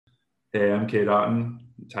Hey, I'm Kate Otten,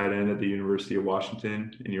 tight end at the University of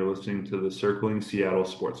Washington, and you're listening to the Circling Seattle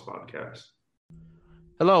Sports Podcast.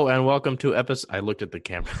 Hello and welcome to episode. I looked at the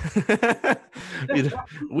camera. we,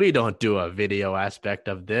 we don't do a video aspect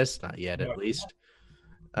of this, not yet at least.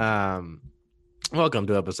 Um, Welcome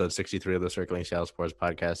to episode 63 of the Circling Seattle Sports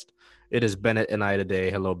Podcast. It is Bennett and I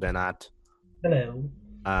today. Hello, Bennett. Hello.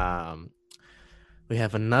 We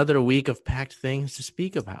have another week of packed things to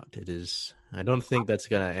speak about. It is. I don't think that's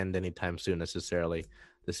going to end anytime soon necessarily.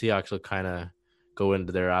 The Seahawks will kind of go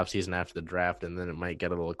into their offseason after the draft, and then it might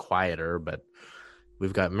get a little quieter, but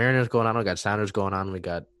we've got Mariners going on. We got Sounders going on. We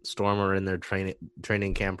got Stormer in their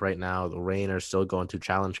training camp right now. The Rain are still going to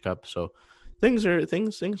Challenge Cup. So things aren't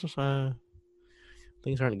getting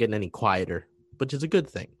any quieter, which is a good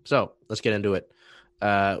thing. So let's get into it.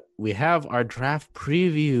 We have our draft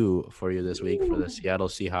preview for you this week for the Seattle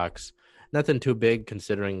Seahawks. Nothing too big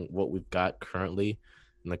considering what we've got currently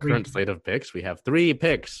in the current slate of picks. We have 3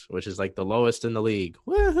 picks, which is like the lowest in the league.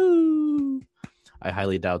 Woohoo! I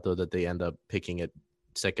highly doubt though that they end up picking it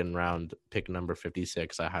second round, pick number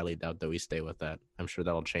 56. I highly doubt that we stay with that. I'm sure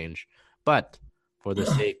that'll change. But for the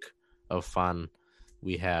sake of fun,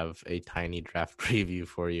 we have a tiny draft preview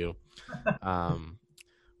for you. In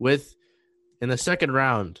the second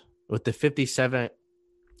round, with the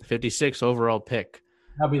 56 overall pick.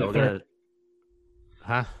 That'll be the third.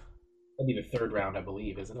 Huh? That'll be the third round, I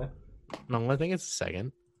believe, isn't it? No, I think it's the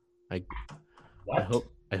second. What?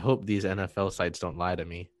 I hope these NFL sites don't lie to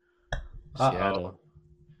me. Uh-oh. Seattle.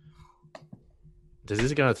 Is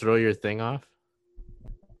this gonna throw your thing off?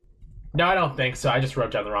 No, I don't think so. I just wrote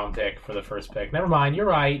down the wrong pick for the first pick. Never mind. You're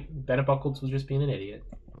right. Bennett Buckles was just being an idiot.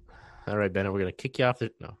 All right, Bennett, we're gonna kick you off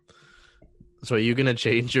the no. So are you gonna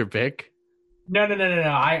change your pick? No.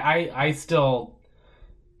 I still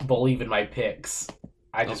believe in my picks.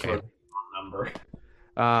 I just wrote the wrong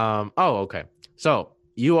number. Okay. So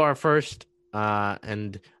you are first,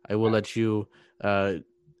 and I will let you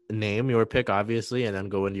name your pick, obviously, and then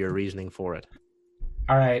go into your reasoning for it.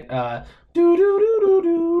 All right.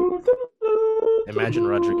 Imagine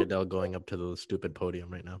Roger Goodell going up to the stupid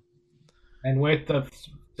podium right now. And with the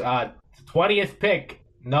 20th pick,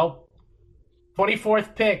 nope,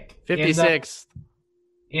 24th pick, 56th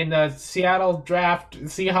in the Seattle draft,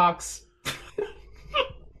 Seahawks.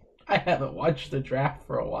 I haven't watched the draft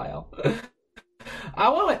for a while. I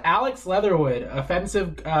went with Alex Leatherwood,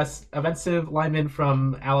 offensive lineman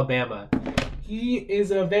from Alabama. He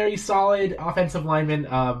is a very solid offensive lineman.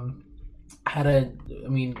 Had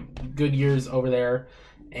good years over there,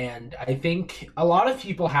 and I think a lot of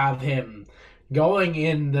people have him going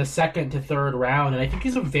in the second to third round, and I think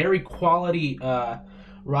he's a very quality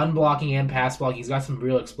run blocking and pass blocking. He's got some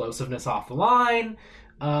real explosiveness off the line.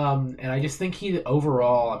 And I just think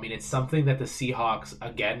it's something that the Seahawks,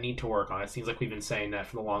 again, need to work on. It seems like we've been saying that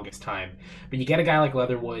for the longest time. But you get a guy like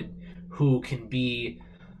Leatherwood who can be,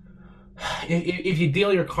 if you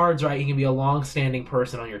deal your cards right, he can be a long-standing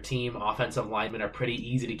person on your team. Offensive linemen are pretty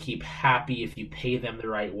easy to keep happy if you pay them the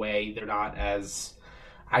right way. They're not as,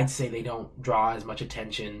 I'd say they don't draw as much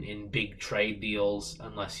attention in big trade deals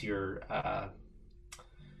unless you're,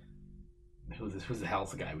 who's the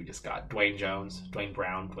hell's the guy we just got? Dwayne Brown,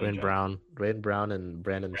 and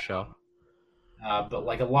Brandon Shaw. But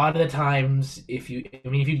like a lot of the times, if you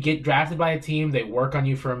get drafted by a team, they work on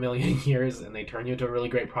you for a million years and they turn you into a really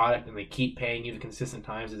great product and they keep paying you the consistent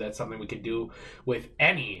times. Is that something we could do with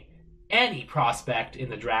any prospect in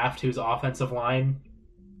the draft who's offensive line?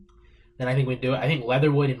 Then I think we do it. I think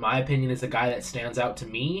Leatherwood, in my opinion, is the guy that stands out to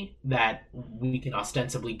me that we can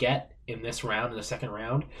ostensibly get in this round, in the second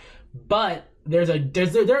round. But there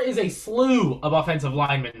is a slew of offensive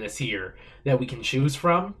linemen this year that we can choose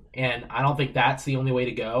from, and I don't think that's the only way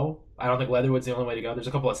to go. I don't think Leatherwood's the only way to go. There's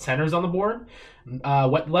a couple of centers on the board.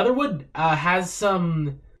 What Leatherwood has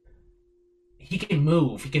some, he can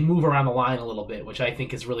move around the line a little bit, which I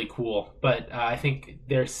think is really cool. But I think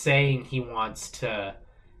they're saying he wants to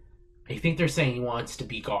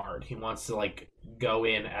be guard. He wants to like go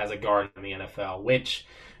in as a guard in the NFL, which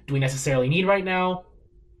do we necessarily need right now?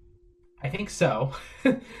 I think so.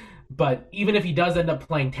 But even if he does end up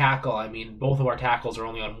playing tackle, I mean, both of our tackles are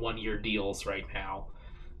only on 1-year deals right now.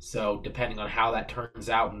 So depending on how that turns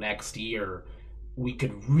out next year, we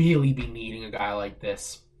could really be needing a guy like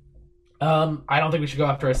this. I don't think we should go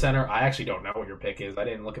after a center. I actually don't know what your pick is. I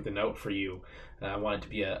didn't look at the note for you. I want it to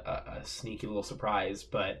be a sneaky little surprise,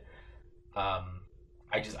 but I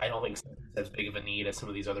don't think it's as big of a need as some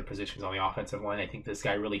of these other positions on the offensive line. I think this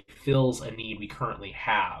guy really fills a need we currently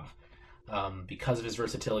have. Because of his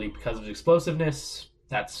versatility, because of his explosiveness,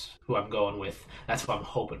 that's who I'm going with. That's who I'm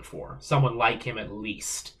hoping for. Someone like him at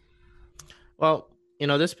least. Well,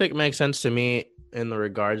 this pick makes sense to me in the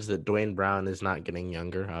regards that Dwayne Brown is not getting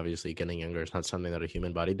younger. Obviously, getting younger is not something that a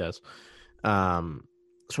human body does. So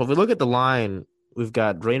if we look at the line, we've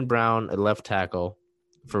got Dwayne Brown at left tackle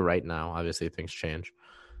for right now. Obviously, things change.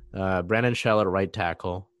 Brandon Shell at right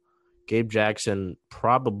tackle. Gabe Jackson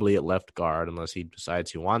probably at left guard unless he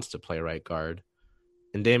decides he wants to play right guard.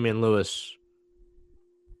 And Damian Lewis.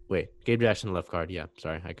 Wait, Gabe Jackson left guard. Yeah,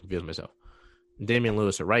 sorry, I confused myself. And Damian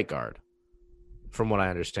Lewis at right guard, from what I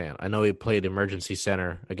understand. I know he played emergency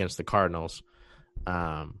center against the Cardinals.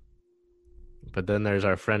 But then there's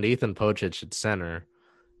our friend Ethan Pocic at center.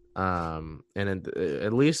 And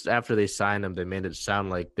at least after they signed him, they made it sound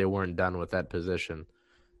like they weren't done with that position.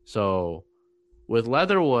 So with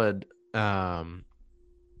Leatherwood,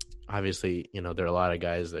 obviously, there are a lot of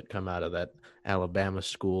guys that come out of that Alabama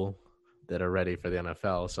school that are ready for the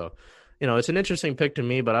NFL. So, it's an interesting pick to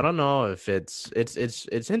me, but I don't know if it's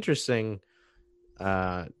interesting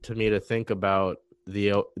to me to think about the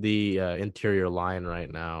interior line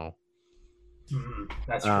right now.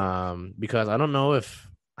 That's true. Because I don't know if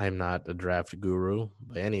I'm not a draft guru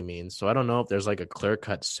by any means, so I don't know if there's like a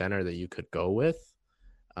clear-cut center that you could go with.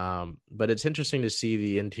 But it's interesting to see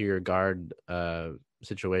the interior guard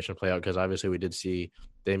situation play out because obviously we did see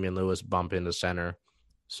Damian Lewis bump into center.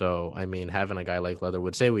 So I mean, having a guy like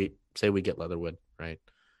Leatherwood, say we get Leatherwood, right,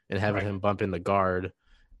 and having him bump in the guard,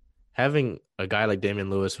 having a guy like Damian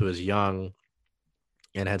Lewis who is young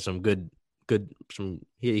and had some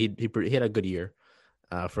he had a good year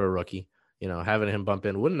for a rookie. Having him bump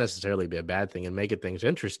in wouldn't necessarily be a bad thing and make things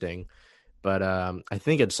interesting. But I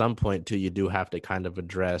think at some point, too, you do have to kind of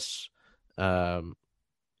address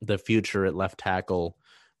the future at left tackle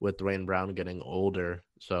with Dwayne Brown getting older.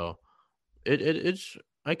 So it's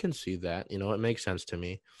I can see that. It makes sense to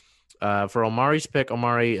me. For Omari's pick,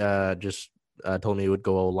 Omari just told me he would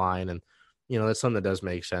go O-line. And, that's something that does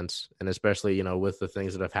make sense. And especially, with the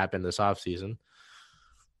things that have happened this offseason,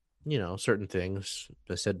 certain things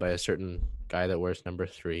said by a certain guy that wears number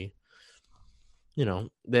 3.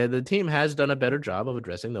 The team has done a better job of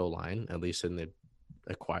addressing the O-line, at least in the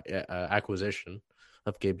acquisition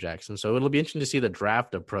of Gabe Jackson. So it'll be interesting to see the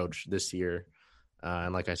draft approach this year.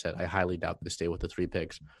 And like I said, I highly doubt they stay with the 3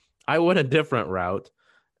 picks. I went a different route.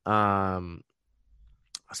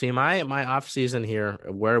 See, my offseason here,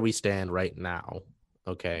 where we stand right now,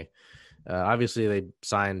 okay. Obviously, they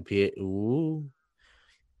signed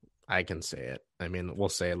I can say it. I mean, we'll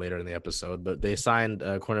say it later in the episode, but they signed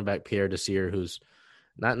cornerback Pierre Desir, who's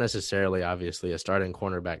not necessarily, obviously, a starting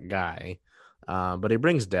cornerback guy, but he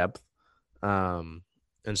brings depth. And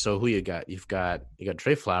so who you got? You got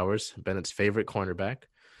Trey Flowers, Bennett's favorite cornerback.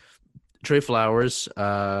 Trey Flowers,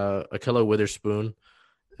 Ahkello Witherspoon,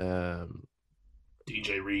 DJ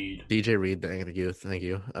Reed. Thank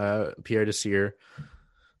you. Pierre Desir.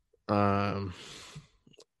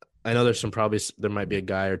 I know there might be a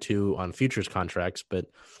guy or two on futures contracts, but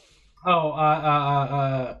Ugo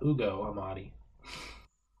Amadi,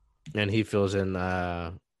 and he fills in.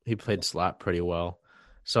 He played slot pretty well.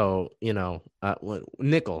 So nickel's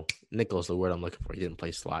the word I'm looking for. He didn't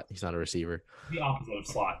play slot. He's not a receiver. The opposite of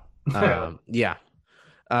slot. Yeah.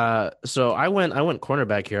 So I went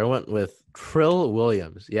cornerback here. I went with Trill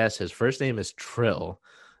Williams. Yes, his first name is Trill.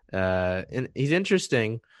 And he's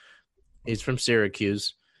interesting. He's from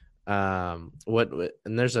Syracuse. And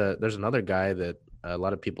there's another guy that a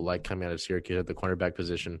lot of people like coming out of Syracuse at the cornerback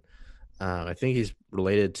position. I think he's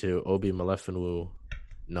related to Obi Melifonwu.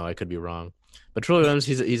 No, I could be wrong. But Trill Williams,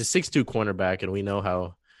 he's a 6'2" cornerback, and we know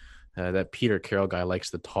how that Peter Carroll guy likes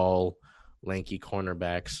the tall, lanky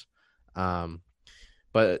cornerbacks.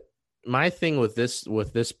 But my thing with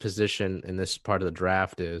this position in this part of the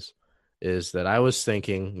draft is that I was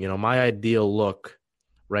thinking, my ideal look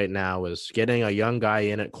right now is getting a young guy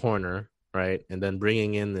in at corner, right, and then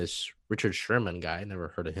bringing in this Richard Sherman guy. Never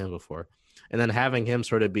heard of him before, and then having him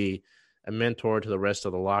sort of be a mentor to the rest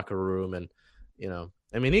of the locker room. And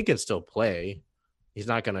I mean, he can still play. He's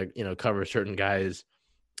not going to cover certain guys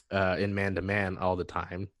in man-to-man all the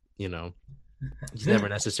time. He's never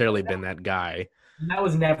necessarily been that guy. That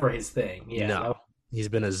was never his thing. Yeah, no, he's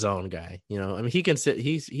been a zone guy. I mean, he can sit.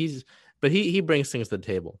 But he brings things to the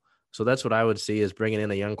table. So that's what I would see is bringing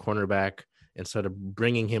in a young cornerback and sort of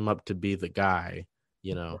bringing him up to be the guy,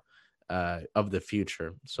 of the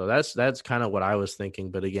future. So that's kind of what I was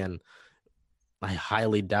thinking. But again, I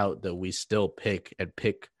highly doubt that we still pick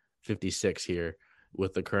 56 here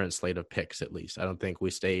with the current slate of picks. At least I don't think we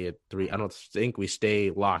stay at 3. I don't think we stay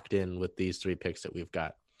locked in with these 3 picks that we've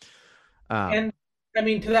got. And I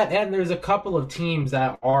mean, to that end, there's a couple of teams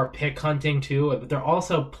that are pick hunting too, but they're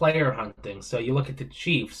also player hunting. So you look at the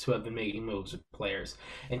Chiefs, who have been making moves with players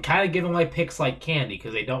and kind of giving away picks like candy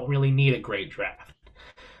because they don't really need a great draft.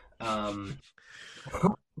 Um,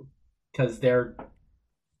 because they're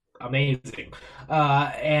amazing.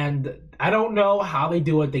 And I don't know how they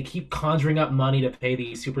do it. They keep conjuring up money to pay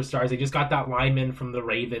these superstars. They just got that lineman from the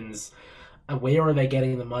Ravens. Where are they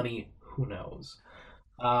getting the money? Who knows?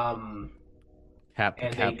 Um,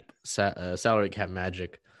 and Salary cap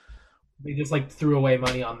magic. they just like threw away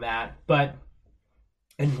money on that. But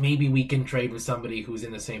and maybe we can trade with somebody who's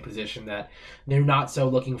in the same position that they're not so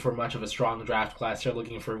looking for much of a strong draft class. They're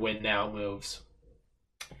looking for win now moves.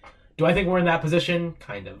 Do I think we're in that position?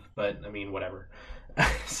 Kind of, but I mean, whatever.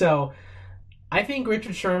 So I think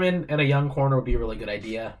Richard Sherman and a young corner would be a really good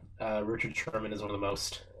idea. Richard Sherman is one of the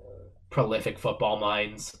most prolific football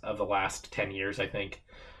minds of the last 10 years, I think.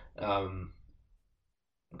 Um,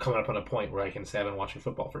 Coming up on a point where I can say I've been watching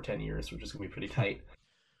football for 10 years, which is going to be pretty tight.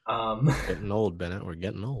 Getting old, Bennett. We're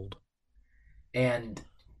getting old. And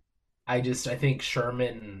I think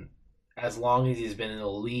Sherman, as long as he's been in the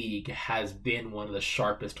league, has been one of the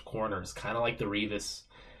sharpest corners, kind of like the Revis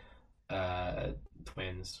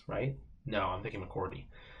twins, right? No, I'm thinking McCourty.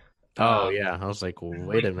 Oh yeah, I was like,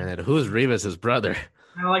 wait a minute, who's Revis's brother?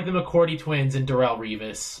 Kind of like the McCourty twins and Darrell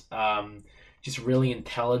Revis. Just really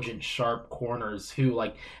intelligent, sharp corners who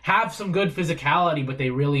like have some good physicality, but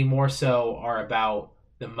they really more so are about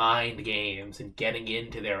the mind games and getting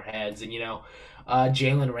into their heads. And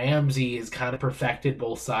Jalen Ramsey has kind of perfected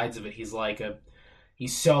both sides of it.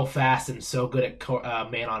 He's so fast and so good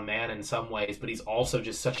at man on man in some ways, but he's also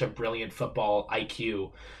just such a brilliant football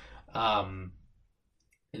IQ.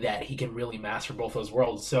 That he can really master both those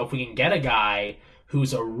worlds. So if we can get a guy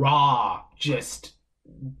who's a raw, just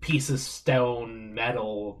piece of stone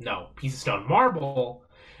marble,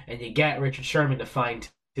 and you get Richard Sherman to fine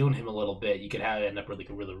tune him a little bit, you could end up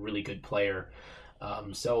really good player.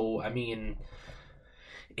 So I mean,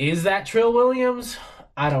 is that Trill Williams?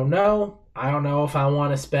 I don't know. I don't know if I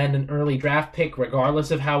want to spend an early draft pick,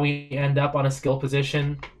 regardless of how we end up on a skill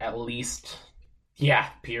position. At least, yeah.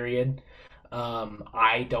 Period.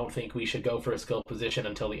 I don't think we should go for a skill position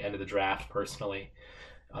until the end of the draft, personally,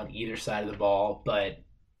 on either side of the ball. But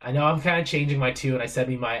I know I'm kind of changing my tune. I said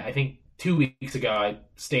I think 2 weeks ago, I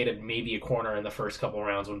stated maybe a corner in the first couple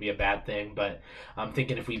rounds wouldn't be a bad thing. But I'm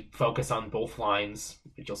thinking if we focus on both lines,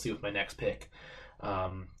 which you'll see with my next pick,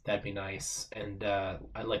 that'd be nice. And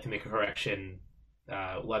I'd like to make a correction.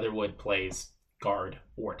 Leatherwood plays guard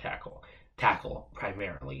or tackle. Tackle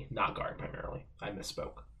primarily, not guard primarily. I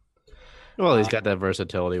misspoke. Well, he's got that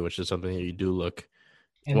versatility, which is something you do look.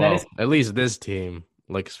 And well, at least this team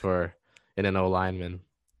looks for in an O lineman.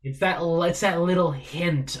 It's that little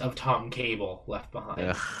hint of Tom Cable left behind.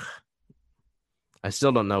 Ugh. I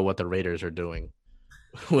still don't know what the Raiders are doing.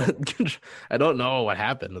 I don't know what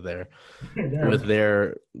happened there. With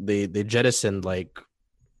they jettisoned like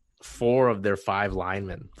 4 of their 5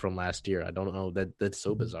 linemen from last year. I don't know, that's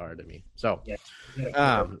so bizarre to me. So,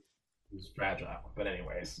 yeah. It's fragile, but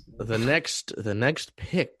anyways, the next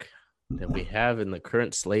pick that we have in the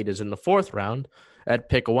current slate is in the 4th round at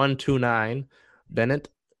pick 129. Bennett,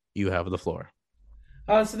 you have the floor.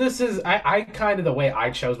 So this is I kind of the way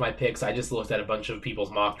I chose my picks. I just looked at a bunch of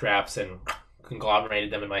people's mock drafts and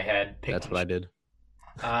conglomerated them in my head. That's what I did.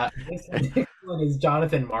 This one is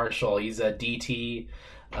Jonathan Marshall. He's a DT.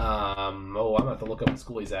 I'm gonna have to look up what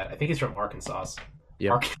school he's at. I think he's from Arkansas.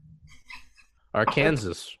 Yeah.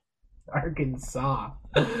 Arkansas. Arkansas.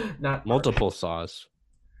 Not multiple saws.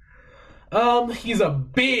 He's a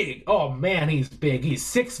big. Oh man, he's big. He's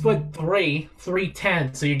 6'3",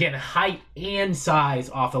 310. So you're getting height and size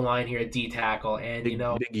off the line here at D tackle, and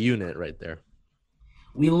big unit right there.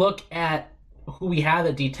 We look at who we have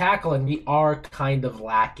at D tackle, and we are kind of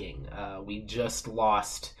lacking. We just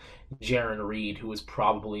lost Jaron Reed, who was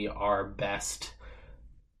probably our best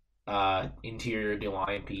interior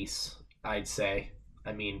D-line piece, I'd say.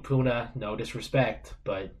 I mean, Puna, no disrespect,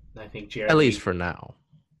 but I think Jaron At least for now.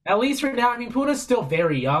 At least for now. I mean, Puna's still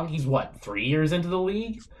very young. He's, 3 years into the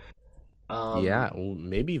league? Yeah, well,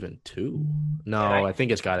 maybe even 2. No, I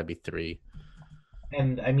think it's got to be 3.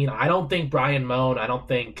 And, I mean, I don't think Brian Moan, I don't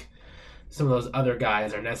think some of those other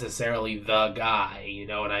guys are necessarily the guy, you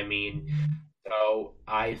know what I mean? So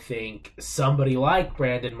I think somebody like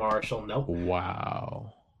Brandon Marshall, nope.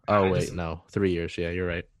 Wow. Oh, wait, no. 3 years, yeah, you're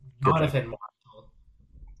right. Jonathan Marshall.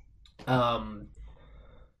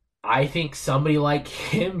 I think somebody like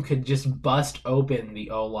him could just bust open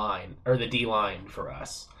the O-line, or the D-line for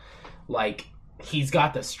us. Like, he's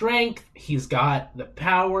got the strength, he's got the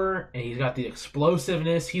power, and he's got the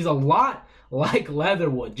explosiveness. He's a lot like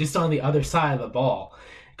Leatherwood, just on the other side of the ball.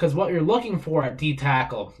 Because what you're looking for at D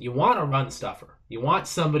tackle, you want a run stuffer. You want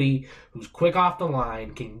somebody who's quick off the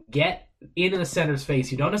line, can get into the center's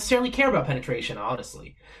face. You don't necessarily care about penetration,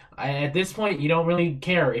 honestly. At this point, you don't really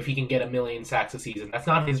care if he can get 1 million sacks a season. That's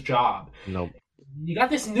not his job. Nope. You got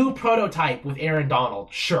this new prototype with Aaron Donald,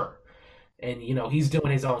 sure, and he's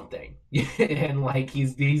doing his own thing, and like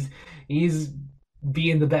he's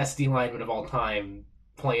being the best D lineman of all time,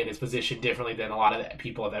 playing his position differently than a lot of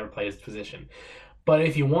people have ever played his position. But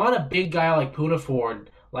if you want a big guy like Poona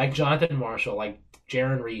Ford, like Jonathan Marshall, like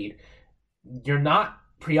Jaron Reed, you're not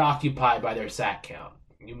preoccupied by their sack count.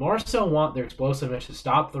 You more so want their explosiveness to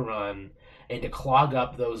stop the run and to clog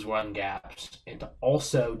up those run gaps and to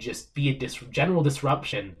also just be a general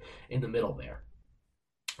disruption in the middle there.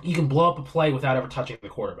 You can blow up a play without ever touching the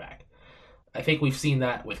quarterback. I think we've seen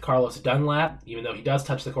that with Carlos Dunlap, even though he does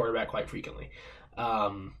touch the quarterback quite frequently.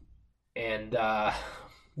 Carlos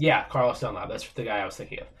Dunlap, that's the guy I was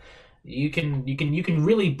thinking of. You can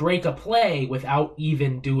really break a play without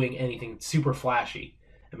even doing anything super flashy.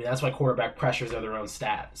 I mean, that's why quarterback pressures are their own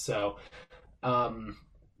stat. So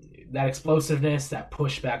that explosiveness, that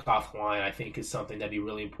pushback off the line, I think is something that'd be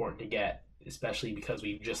really important to get, especially because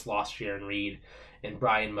we just lost Jaron Reed and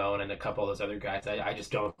Brian Moan and a couple of those other guys. I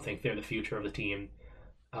just don't think they're the future of the team.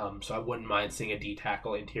 So I wouldn't mind seeing a D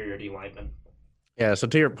tackle, interior D lineman. Yeah, so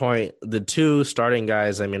to your point, the two starting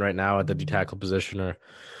guys, I mean, right now at the D tackle position are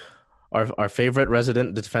our favorite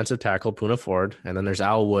resident defensive tackle, Poona Ford, and then there's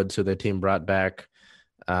Al Woods, who the team brought back.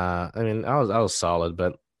 I mean, I was solid,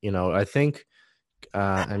 but I think,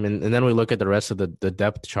 and then we look at the rest of the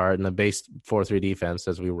depth chart and the base 4-3 defense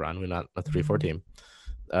as we run. We're not a 3-4 team.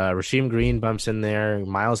 Rasheem Green bumps in there.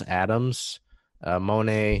 Miles Adams,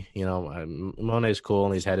 Monet. Monet's cool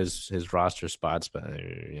and he's had his roster spots, but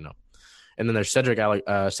And then there's Cedric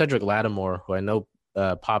Lattimore, who I know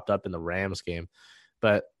popped up in the Rams game,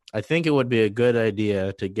 but I think it would be a good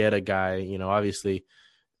idea to get a guy. Obviously,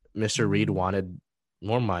 Mr. Reed wanted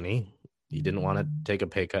more money. He didn't want to take a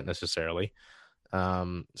pay cut necessarily.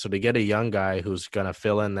 So to get a young guy who's going to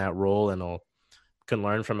fill in that role and can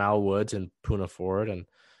learn from Al Woods and Poona Ford and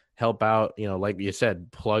help out, like you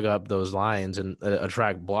said, plug up those lines and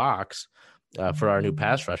attract blocks for our new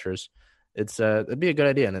pass rushers. It'd be a good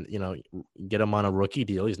idea. And, get him on a rookie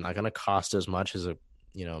deal. He's not going to cost as much as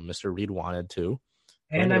Mr. Reed wanted to.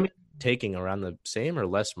 And I mean, taking around the same or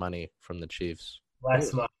less money from the Chiefs.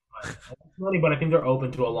 Less money, but I think they're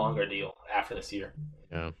open to a longer deal after this year.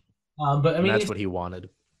 Yeah. But I mean, that's what he wanted.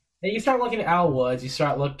 And you start looking at Al Woods. You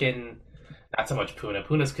start looking, not so much Poona.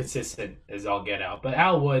 Poona's consistent as all get out, but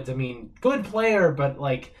Al Woods, I mean, good player, but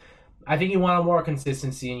like, I think you want more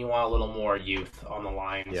consistency and you want a little more youth on the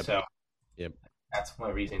line. Yep. So, yep, that's my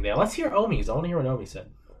reasoning there. Let's hear Omi's. I want to hear what Omi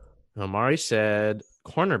said. Amari said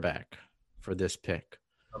cornerback for this pick.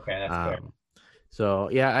 Okay, that's fair. So,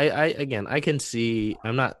 yeah, I can see.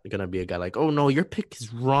 I'm not going to be a guy like, oh, no, your pick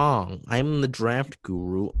is wrong. I'm the draft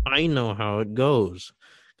guru. I know how it goes.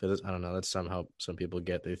 Because, I don't know, that's somehow some people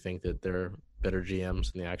get. They think that they're better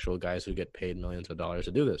GMs than the actual guys who get paid millions of dollars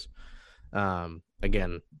to do this.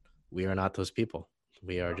 Again, we are not those people.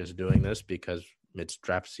 We are just doing this because it's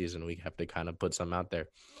draft season. We have to kind of put some out there.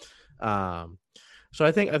 So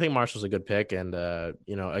I think Marshall's a good pick. And,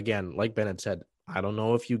 again, like Bennett said, I don't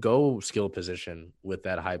know if you go skill position with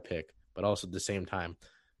that high pick, but also at the same time,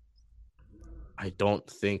 I don't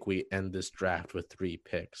think we end this draft with 3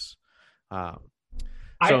 picks. I'd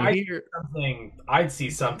see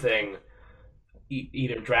something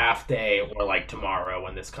either draft day or like tomorrow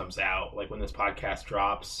when this comes out, like when this podcast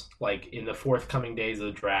drops, like in the forthcoming days of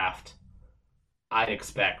the draft, I'd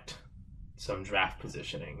expect some draft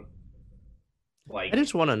positioning. Like, I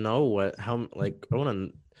just want to know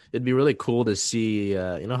it'd be really cool to see,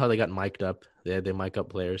 how they got mic'd up. They mic up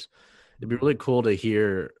players. It'd be really cool to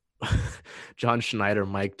hear John Schneider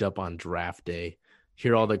mic'd up on draft day.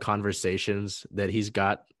 Hear all the conversations that he's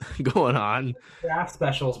got going on. Draft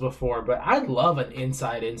specials before, but I'd love an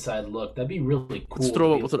inside look. That'd be really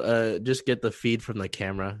cool. Let's just get the feed from the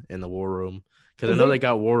camera in the war room, because I know they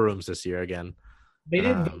got war rooms this year again. They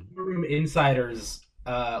did the war room insiders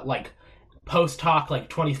like post talk, like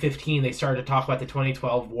 2015. They started to talk about the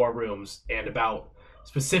 2012 war rooms and about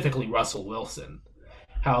specifically Russell Wilson.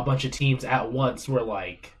 How a bunch of teams at once were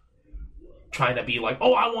like trying to be like,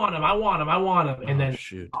 oh, I want him, and then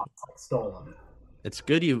stole him. It's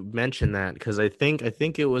good you mentioned that, because I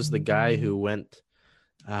think it was the guy who went.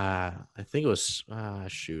 I think it was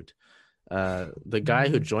the guy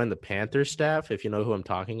who joined the Panthers staff. If you know who I'm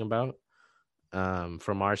talking about,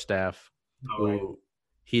 from our staff Oh, right. who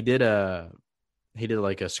he did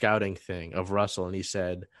like a scouting thing of Russell, and he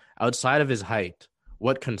said, outside of his height,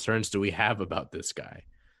 what concerns do we have about this guy?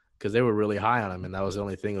 Because they were really high on him, and that was the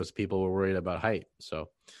only thing was people were worried about height. So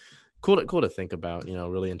cool to think about.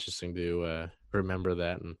 Really interesting to remember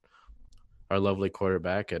that. And our lovely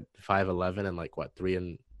quarterback at 5'11" and like what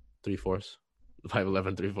 3 3/4,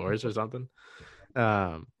 5'11" 3/4 or something.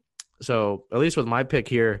 So at least with my pick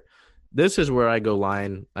here, this is where I go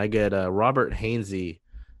line. I get Robert Hainsey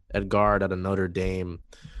at guard out of Notre Dame.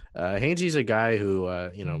 Hainsey's a guy who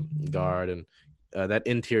guard and that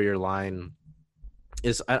interior line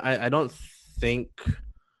is I don't think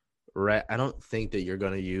I don't think that you're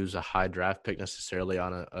going to use a high draft pick necessarily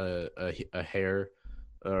on a hair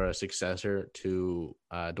or a successor to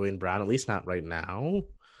Dwayne Brown, at least not right now,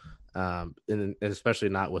 and especially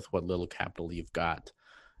not with what little capital you've got.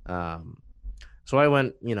 So I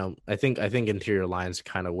went, I think interior line's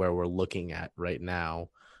kind of where we're looking at right now.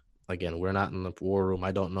 Again, we're not in the war room.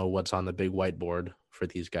 I don't know what's on the big whiteboard for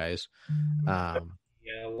these guys.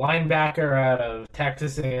 Yeah, linebacker out of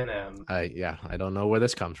Texas A&M. I don't know where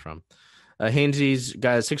this comes from. Hainsey's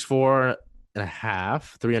guy is 6'4" and a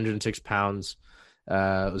half, 306 pounds.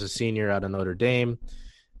 Was a senior out of Notre Dame.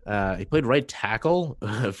 He played right tackle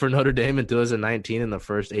for Notre Dame in 2019 in the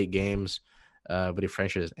first 8 games, but he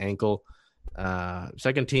fractured his ankle.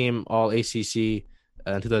 Second team All ACC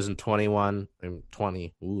in 2021 and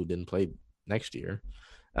 20. Didn't play next year.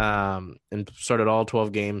 And started all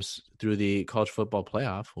 12 games through the college football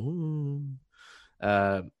playoff.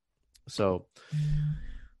 So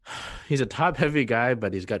he's a top heavy guy,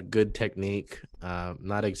 but he's got good technique.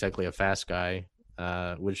 Not exactly a fast guy,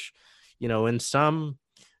 which, in some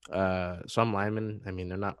linemen, I mean,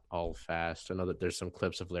 they're not all fast. I know that there's some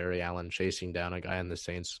clips of Larry Allen chasing down a guy in the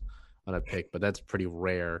Saints on a pick, but that's pretty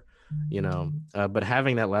rare, but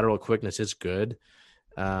having that lateral quickness is good.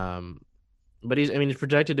 But he's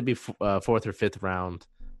projected to be 4th or 5th round.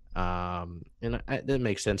 And that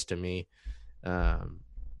makes sense to me.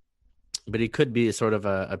 But he could be sort of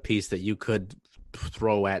a piece that you could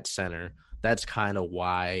throw at center. That's kind of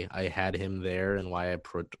why I had him there and why I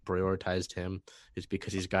prioritized him, is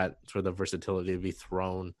because he's got sort of the versatility to be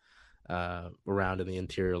thrown around in the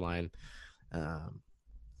interior line.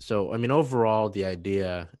 So, overall, the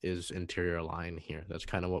idea is interior line here. That's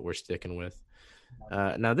kind of what we're sticking with.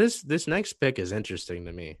 Now, this next pick is interesting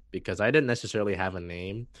to me because I didn't necessarily have a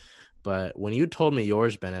name, but when you told me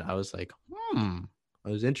yours, Bennett, I was like, I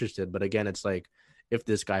was interested. But again, it's like if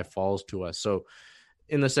this guy falls to us. So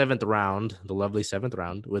in the 7th round, the lovely 7th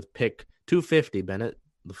round, with pick 250, Bennett,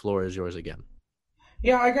 the floor is yours again.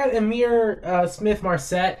 Yeah, I got Ihmir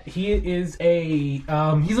Smith-Marsette. He is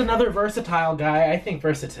he's another versatile guy. I think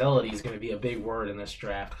versatility is going to be a big word in this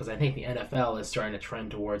draft because I think the NFL is starting to trend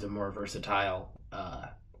towards a more versatile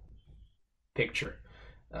picture.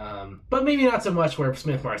 But maybe not so much where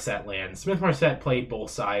Smith-Marsette lands. Smith-Marsette played both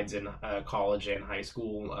sides in college and high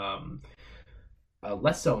school.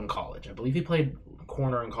 Less so in college. I believe he played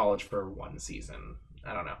corner in college for 1 season.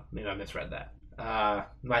 I don't know. Maybe I misread that.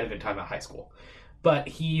 Might have been talking about high school. But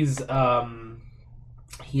he is a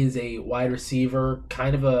wide receiver,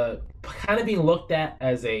 kind of being looked at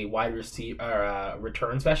as a wide receiver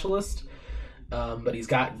return specialist. But he's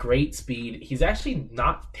got great speed. He's actually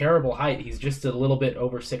not terrible height. He's just a little bit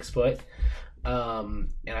over 6 foot.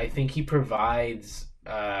 And I think he provides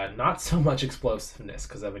not so much explosiveness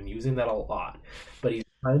because I've been using that a lot. But he's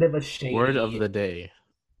kind of a shady. Word of the day.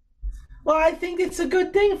 Well, I think it's a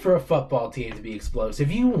good thing for a football team to be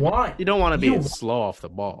explosive. You don't want to be slow off the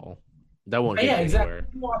ball. That won't get you exactly. anywhere.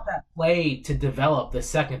 You want that play to develop the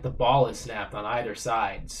second the ball is snapped on either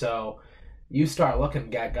side. So you start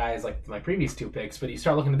looking at guys like my previous 2 picks, but you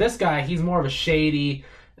start looking at this guy, he's more of a shady.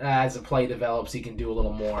 As the play develops, he can do a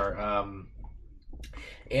little more.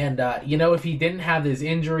 If he didn't have his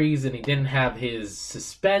injuries and he didn't have his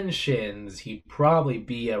suspensions, he'd probably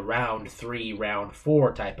be a round 3, round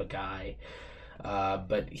 4 type of guy. And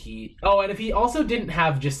if he also didn't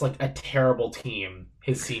have just like a terrible team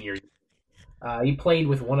his senior year. He played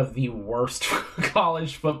with one of the worst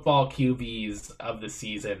college football QBs of the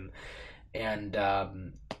season. And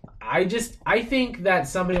I think that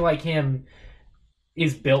somebody like him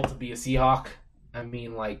is built to be a Seahawk.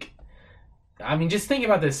 Just think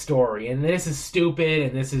about this story, and this is stupid,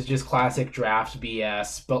 and this is just classic draft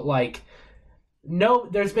BS, but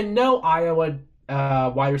there's been no Iowa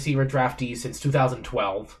wide receiver draftee since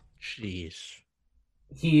 2012. Jeez.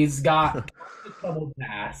 He's got trouble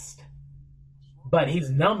past, but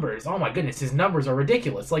his numbers, oh my goodness, his numbers are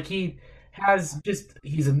ridiculous.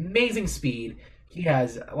 He's amazing speed. He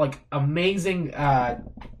has like amazing. I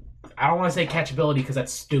don't want to say catchability because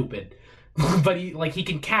that's stupid, but he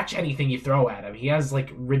can catch anything you throw at him. He has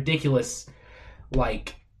like ridiculous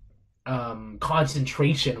like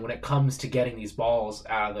concentration when it comes to getting these balls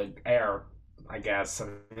out of the air. I guess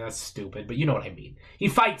that's stupid, but you know what I mean. He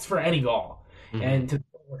fights for any ball, and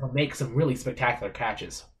he'll make some really spectacular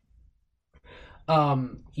catches.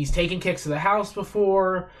 He's taken kicks to the house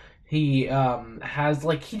before. He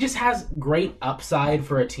he just has great upside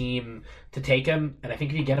for a team to take him, and I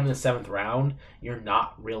think if you get him in the 7th round, you're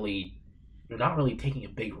not really taking a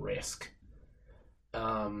big risk.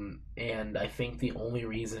 And I think the only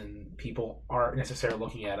reason people aren't necessarily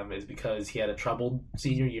looking at him is because he had a troubled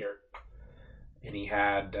senior year, and he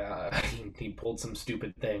had he pulled some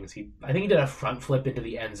stupid things. I think he did a front flip into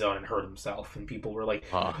the end zone and hurt himself, and people were like,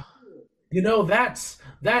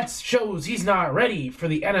 that shows he's not ready for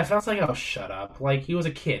the NFL. It's like, oh, shut up! Like, he was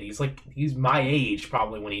a kid. He's my age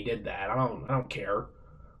probably when he did that. I don't care.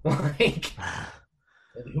 Like,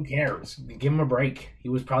 who cares? Give him a break. He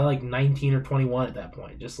was probably like 19 or 21 at that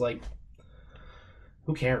point. Just like,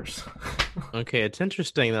 who cares? Okay, it's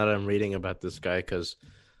interesting that I'm reading about this guy because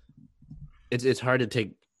it's hard to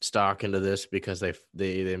take stock into this because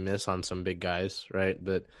they miss on some big guys, right?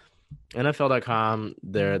 But NFL.com,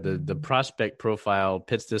 the prospect profile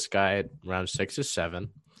pits this guy at around 6'7".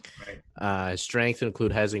 Right. His strengths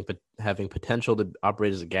include having potential to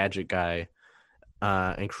operate as a gadget guy,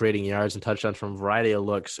 and creating yards and touchdowns from a variety of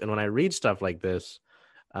looks. And when I read stuff like this,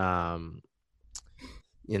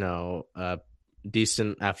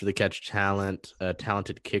 decent after the catch talent,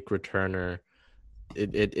 talented kick returner.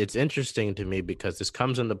 It's interesting to me because this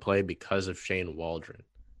comes into play because of Shane Waldron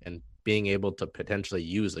and being able to potentially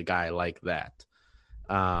use a guy like that.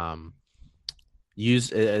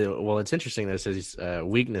 It's interesting that it says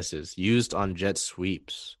weaknesses used on jet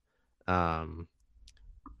sweeps.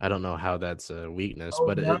 I don't know how that's a weakness,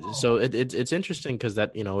 it's interesting because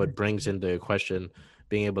that, it brings into question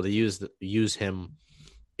being able to use him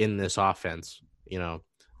in this offense,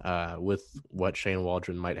 with what Shane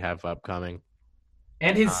Waldron might have upcoming.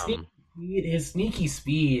 And his sneaky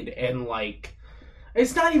speed, and like,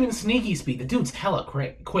 it's not even sneaky speed. The dude's hella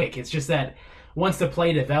quick. It's just that once the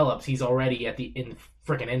play develops, he's already in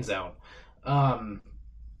freaking end zone.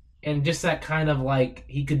 And just that kind of like,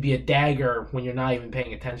 he could be a dagger when you're not even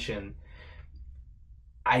paying attention.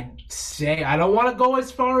 I'd say I don't want to go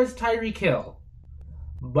as far as Tyreek Hill,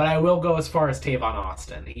 but I will go as far as Tavon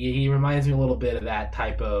Austin. He reminds me a little bit of that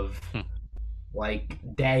type of like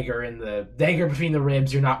dagger between the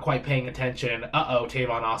ribs. You're not quite paying attention.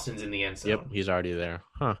 Tavon Austin's in the end zone. Yep, he's already there.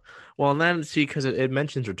 Huh. Well, and then see, because it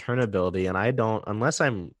mentions returnability, and I don't, unless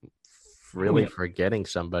I'm really forgetting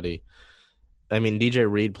somebody. I mean, DJ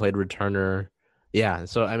Reed played returner. Yeah,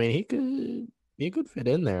 so I mean, he could fit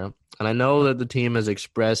in there. And I know that the team has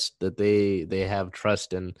expressed that they have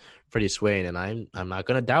trust in Freddie Swain, and I'm not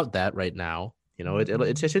going to doubt that right now.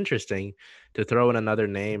 It's just interesting to throw in another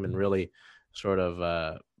name and really sort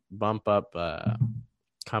of bump up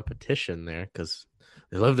competition there because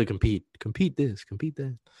they love to compete this, compete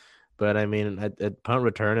that. But I mean, at punt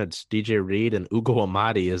return, it's DJ Reed and Ugo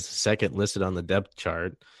Amadi is second listed on the depth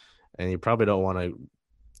chart, and you probably don't want to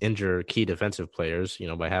injure key defensive players,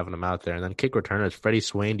 by having them out there. And then kick returner is Freddie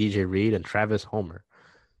Swain, DJ Reed, and Travis Homer.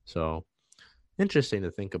 So interesting to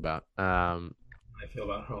think about. I feel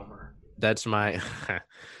about Homer. That's my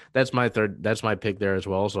pick there as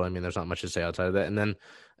well. So I mean, there's not much to say outside of that. And then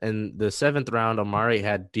in the 7th round, Amari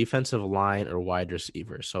had defensive line or wide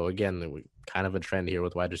receiver. So again, kind of a trend here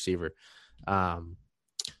with wide receiver.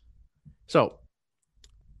 So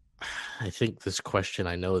I think this question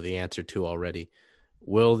I know the answer to already.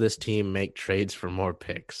 Will this team make trades for more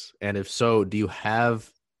picks? And if so, do you have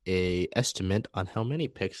a estimate on how many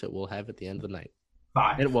picks it will have at the end of the night?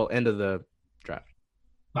 5. End of the draft.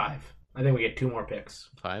 5. I think we get 2 more picks.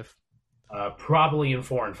 5? Probably in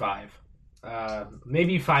 4 and 5.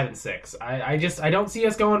 Maybe 5 and 6. I don't see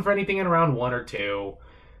us going for anything in round 1 or 2.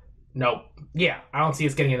 Nope. Yeah, I don't see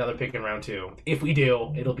us getting another pick in round 2. If we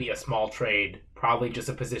do, it'll be a small trade. Probably just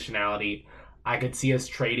a positionality. I could see us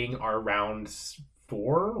trading our rounds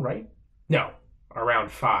 4, right? No, our round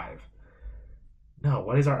 5. No,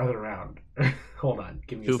 what is our other round? Hold on,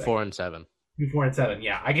 give me 2, a second. 4, and 7. 2, 4, and 7.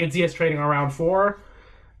 Yeah, I can see us trading our round 4.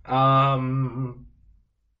 I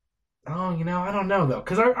don't know though,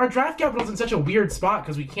 because our draft capital's in such a weird spot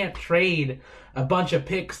because we can't trade a bunch of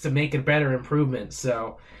picks to make it better improvements.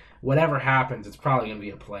 So whatever happens, it's probably going to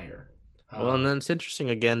be a player. Well, and then it's interesting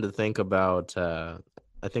again to think about. I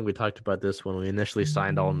think we talked about this when we initially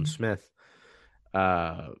signed Alden Smith.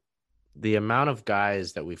 The amount of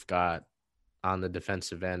guys that we've got on the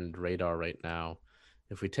defensive end radar right now.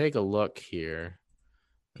 If we take a look here,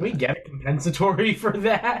 Can we get a compensatory for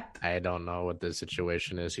that? I don't know what the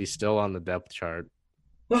situation is. He's still on the depth chart.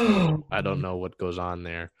 Oh, So I don't know what goes on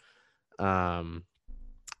there.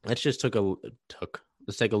 Let's take a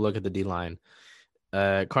look at the D line.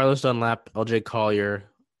 Carlos Dunlap, LJ Collier,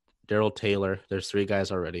 Daryl Taylor. There's 3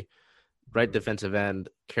 guys already. Right defensive end,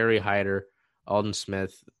 Kerry Hyder, Alden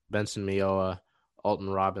Smith, Benson Mioa, Alton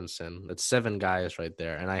Robinson. That's 7 guys right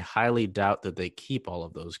there, and I highly doubt that they keep all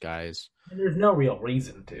of those guys. And there's no real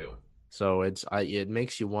reason to. So it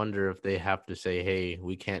makes you wonder if they have to say, "Hey,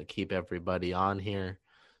 we can't keep everybody on here.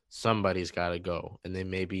 Somebody's got to go," and then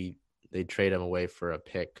maybe they trade them away for a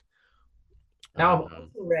pick. Now, I've also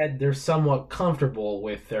read they're somewhat comfortable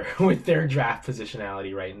with their draft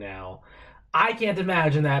positionality right now. I can't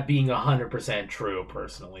imagine that being 100% true,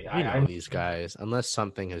 personally. I know these guys, unless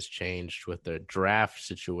something has changed with their draft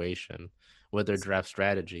situation, with their draft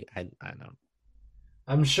strategy. I know.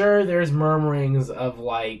 I'm sure there's murmurings of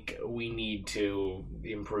like we need to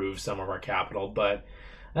improve some of our capital, but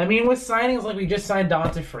I mean with signings like we just signed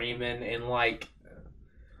Donta Freeman and like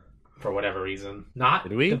for whatever reason, not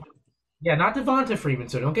did we? Not Devonta Freeman,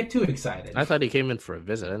 so don't get too excited. I thought he came in for a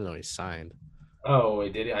visit. I didn't know he signed. Oh,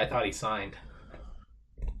 did he? I thought he signed.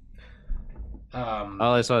 All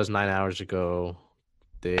I saw is 9 hours ago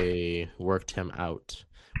they worked him out,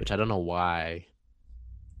 which I don't know why.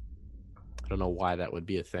 I don't know why that would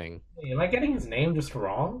be a thing. Am I getting his name just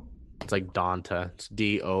wrong? It's like Donta. It's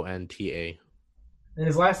Donta. And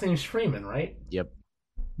his last name's Freeman, right? Yep.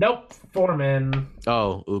 Nope, Foreman.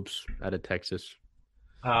 Oh, oops. Out of Texas.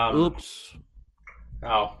 Oops.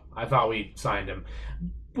 Oh, I thought we signed him.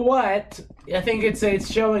 But I think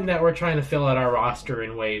it's showing that we're trying to fill out our roster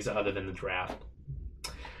in ways other than the draft.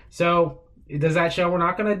 So, does that show we're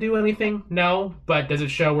not going to do anything? No. But does it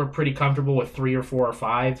show we're pretty comfortable with 3 or 4 or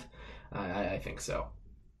 5? I think so.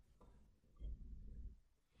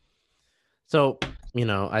 So,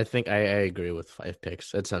 I think I agree with 5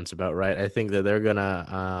 picks. That sounds about right. I think that they're going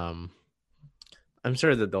to I'm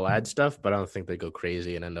sure that they'll add stuff, but I don't think they go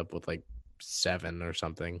crazy and end up with like 7 or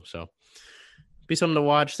something. So, be something to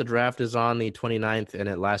watch. The draft is on the 29th, and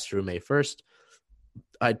it lasts through May 1st.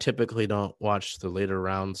 I typically don't watch the later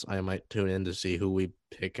rounds. I might tune in to see who we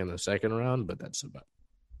pick in the second round, but that's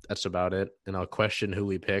about it. And I'll question who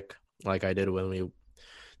we pick, like I did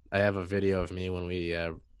I have a video of me when we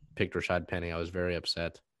picked Rashad Penny. I was very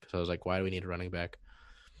upset because I was like, why do we need a running back?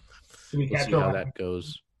 We'll see how that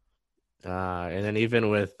goes. And then even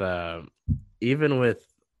with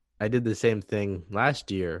I did the same thing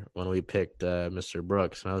last year when we picked Mr.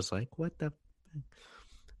 Brooks, and I was like, what the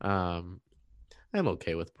I'm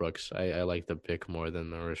okay with Brooks. I like the pick more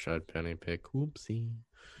than the Rashad Penny pick. Whoopsie.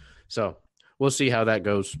 So we'll see how that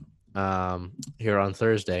goes here on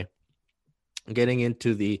Thursday. Getting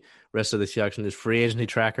into the rest of the Seahawks news, free agency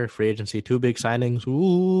tracker, free agency, 2 big signings.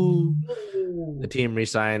 Ooh. The team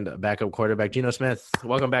re-signed backup quarterback Geno Smith.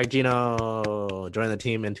 Welcome back, Geno. Joined the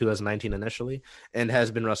team in 2019 initially and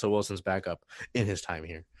has been Russell Wilson's backup in his time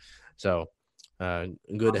here. So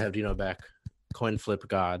good to have Geno back. Coin flip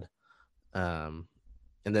god. And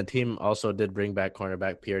the team also did bring back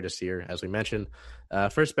cornerback Pierre Desir, as we mentioned.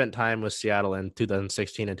 First spent time with Seattle in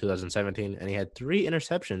 2016 and 2017, and he had 3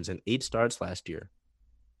 interceptions and 8 starts last year.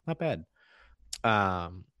 Not bad.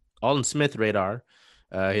 Alden Smith radar.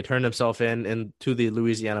 He turned himself into the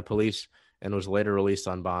Louisiana police and was later released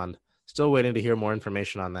on bond. Still waiting to hear more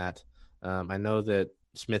information on that. I know that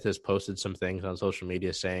Smith has posted some things on social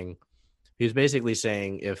media saying, he was basically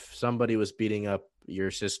saying if somebody was beating up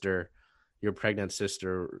your sister, your pregnant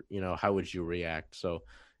sister, how would you react? So,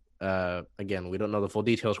 again, we don't know the full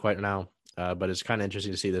details quite now, but it's kind of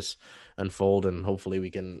interesting to see this unfold, and hopefully we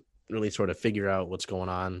can really sort of figure out what's going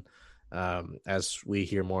on as we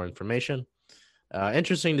hear more information.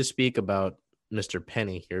 Interesting to speak about Mr.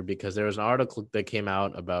 Penny here because there was an article that came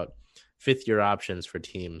out about 5th-year options for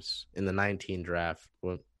teams in the 19 draft.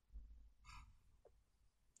 Well,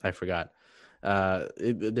 I forgot.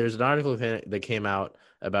 There's an article that came out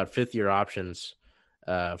about 5th-year options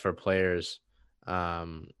for players.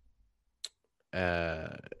 And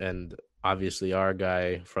obviously our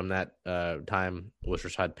guy from that time was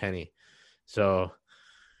Rashad Penny. So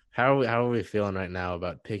how are we feeling right now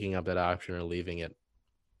about picking up that option or leaving it?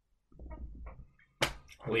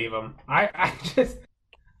 Leave him. I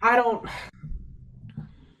don't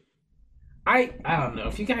know.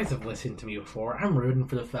 If you guys have listened to me before, I'm rooting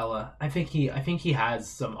for the fella. I think he has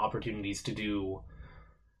some opportunities to do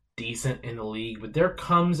decent in the league, but there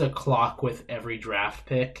comes a clock with every draft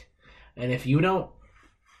pick, and if you don't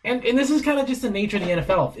And this is kind of just the nature of the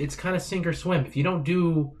NFL. It's kind of sink or swim. If you don't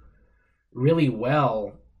do really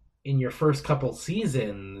well in your first couple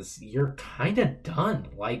seasons, you're kind of done.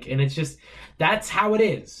 Like, and it's just that's how it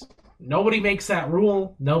is. Nobody makes that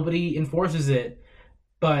rule. Nobody enforces it.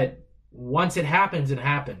 But once it happens, it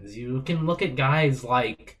happens. You can look at guys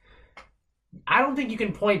like I don't think you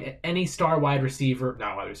can point at any star wide receiver,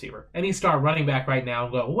 not wide receiver, any star running back right now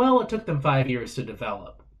and go, well, it took them 5 years to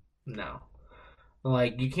develop. No.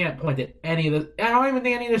 Like, you can't point at any of the, I don't even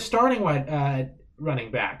think any of the starting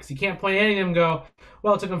running backs. You can't point at any of them and go,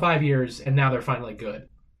 well, it took them 5 years and now they're finally good.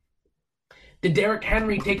 Did Derrick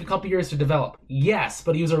Henry take a couple years to develop? Yes,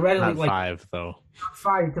 but he was already Not like 5 though.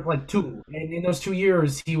 5. He took like 2. And in those 2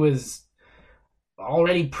 years, he was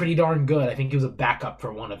already pretty darn good. I think he was a backup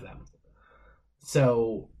for one of them.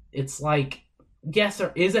 So it's like, yes,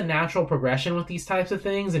 there is a natural progression with these types of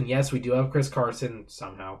things, and yes, we do have Chris Carson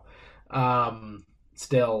somehow,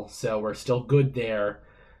 still, so we're still good there.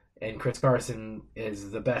 And Chris Carson is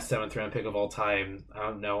the best 7th round pick of all time. I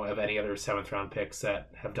don't know of any other 7th round picks that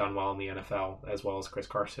have done well in the NFL as well as Chris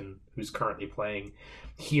Carson, who's currently playing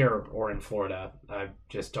here or in Florida. I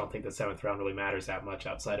just don't think the 7th round really matters that much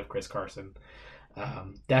outside of Chris Carson.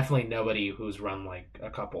 Definitely nobody who's run like a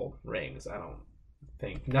couple rings. I don't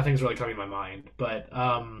think nothing's really coming to my mind, but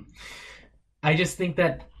I just think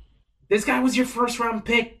that this guy was your 1st round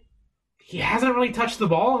pick. He hasn't really touched the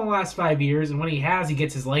ball in the last 5 years, and when he has, he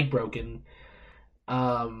gets his leg broken. So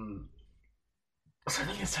I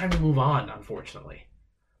think it's time to move on, unfortunately.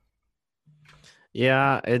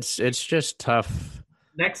 Yeah, it's just tough.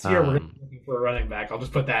 Next year we're looking for a running back. I'll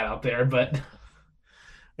just put that out there, but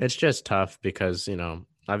it's just tough because,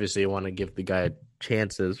 obviously you want to give the guy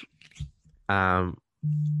chances.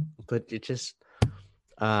 But it just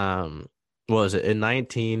what was it in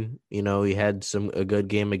 19, he had a good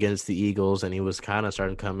game against the Eagles and he was kind of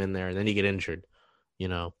starting to come in there and then he get injured,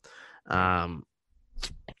 and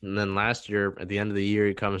then last year at the end of the year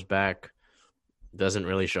he comes back, doesn't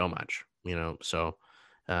really show much, so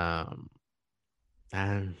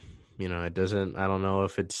and it doesn't, I don't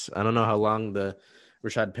know how long the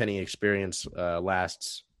Rashad Penny experience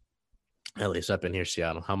lasts, at least up in here,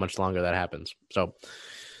 Seattle, how much longer that happens. So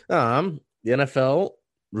the NFL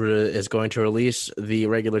is going to release the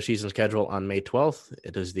regular season schedule on May 12th.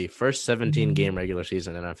 It is the first 17-game regular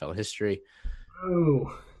season in NFL history. Ooh.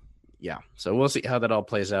 Yeah, so we'll see how that all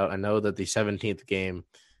plays out. I know that the 17th game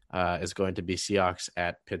is going to be Seahawks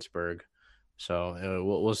at Pittsburgh. So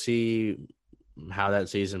we'll see how that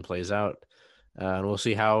season plays out. And we'll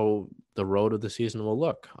see how the road of the season will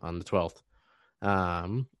look on the 12th.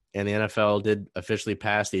 And the NFL did officially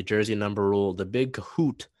pass the jersey number rule. The big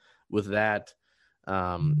cahoot with that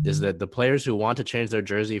is that the players who want to change their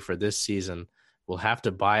jersey for this season will have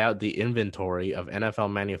to buy out the inventory of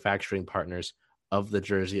NFL manufacturing partners of the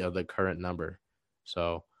jersey of the current number.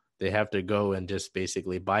 So they have to go and just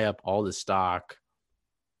basically buy up all the stock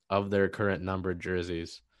of their current numbered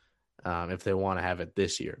jerseys if they want to have it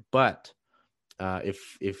this year. But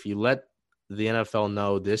if you let the NFL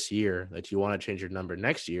know this year that you want to change your number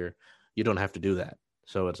next year, you don't have to do that.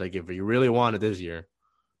 So it's like, if you really want it this year,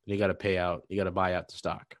 you got to buy out the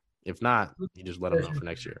stock. If not, you just let them know for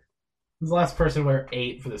next year. Who's the last person to wear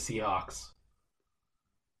 8 for the Seahawks?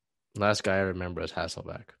 Last guy I remember is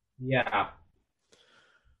Hasselbeck. Yeah.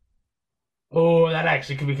 Oh, that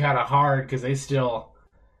actually could be kind of hard because I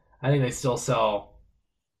think they still sell.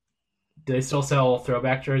 Do they still sell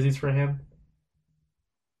throwback jerseys for him?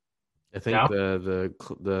 I think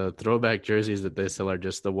the throwback jerseys that they sell are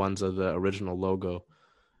just the ones of the original logo.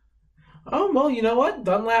 Oh, well, you know what?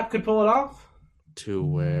 Dunlap could pull it off. To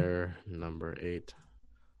wear number 8.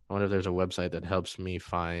 I wonder if there's a website that helps me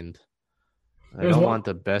find. I don't want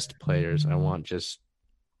the best players. I want just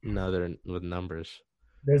another with numbers.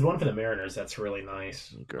 There's one for the Mariners that's really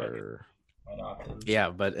nice.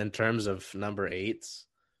 Yeah, but in terms of number 8s,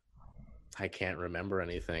 I can't remember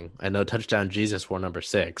anything. I know Touchdown Jesus wore number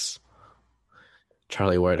 6.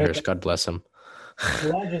 Charlie Whitehurst, God bless him.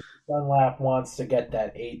 Legend Dunlap wants to get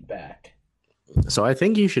that 8 back. So I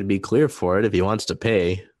think you should be clear for it if he wants to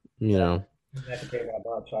pay, or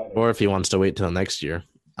if he wants to wait till next year.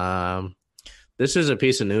 This is a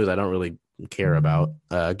piece of news I don't really care about.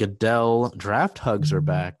 Goodell draft hugs are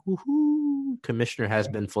back. Woo-hoo. Commissioner has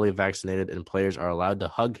been fully vaccinated and players are allowed to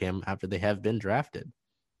hug him after they have been drafted.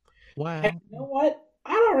 Wow. And you know what?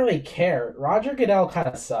 I don't really care. Roger Goodell kind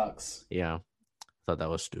of sucks. Yeah. I thought that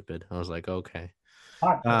was stupid. I was like, okay.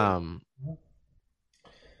 The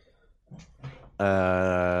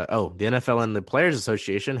NFL and the Players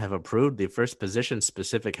Association have approved the first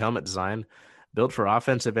position-specific helmet design built for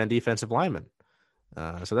offensive and defensive linemen.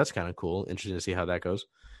 So that's kind of cool. Interesting to see how that goes.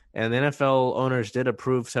 And the NFL owners did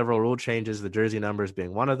approve several rule changes, the jersey numbers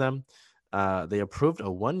being one of them. They approved a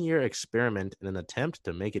 1-year experiment in an attempt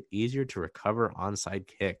to make it easier to recover onside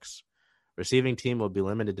kicks. Receiving team will be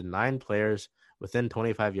limited to 9 players within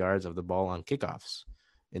 25 yards of the ball on kickoffs.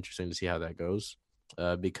 Interesting to see how that goes,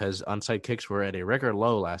 because onside kicks were at a record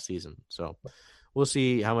low last season. So we'll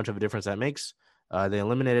see how much of a difference that makes. They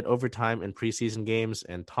eliminated overtime in preseason games,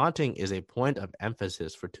 and taunting is a point of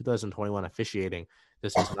emphasis for 2021 officiating.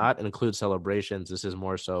 This does not include celebrations. This is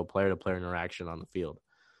more so player-to-player interaction on the field,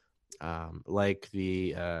 like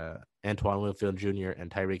the Antoine Winfield Jr. and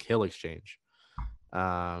Tyreek Hill exchange.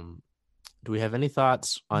 Do we have any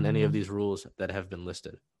thoughts on any of these rules that have been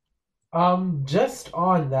listed? Just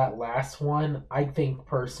on that last one, I think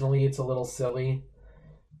personally it's a little silly.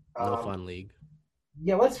 No fun league.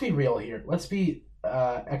 Yeah, let's be real here. Let's be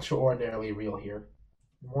extraordinarily real here.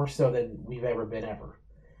 More so than we've ever been ever.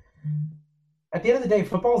 At the end of the day,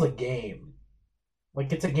 football's a game.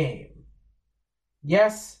 Like, it's a game.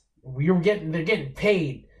 Yes, they're getting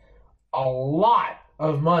paid a lot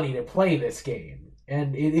of money to play this game.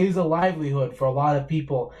 And it is a livelihood for a lot of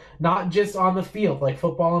people, not just on the field. Like,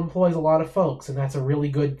 football employs a lot of folks, and that's a really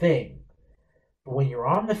good thing. But when you're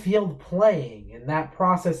on the field playing, in that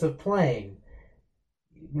process of playing,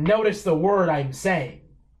 notice the word I'm saying.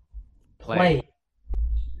 Play.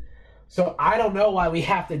 So I don't know why we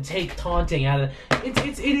have to take taunting out of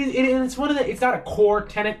it's one of the, it's not a core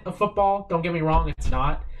tenet of football. Don't get me wrong, it's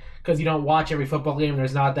not, because you don't watch every football game.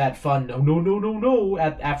 There's not that fun no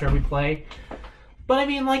after every play. But I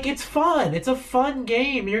mean, like, it's fun. It's a fun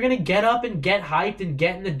game. You're gonna get up and get hyped and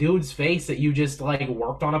get in the dude's face that you just like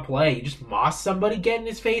worked on a play. You just moss somebody, get in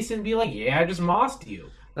his face, and be like, "Yeah, I just mossed you."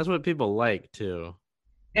 That's what people like too.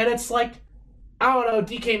 And it's like, I don't know,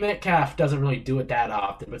 DK Metcalf doesn't really do it that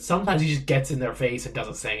often, but sometimes he just gets in their face and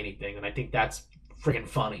doesn't say anything, and I think that's freaking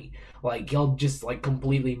funny. Like, he'll just like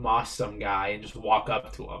completely moss some guy and just walk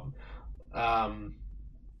up to him.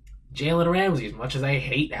 Jalen Ramsey, as much as I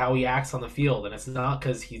hate how he acts on the field, and it's not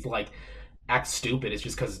because he's like acts stupid, it's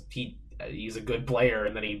just because he's a good player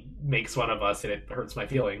and then he makes fun of us and it hurts my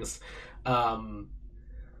feelings.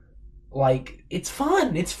 Like, it's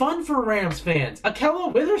fun. It's fun for Rams fans.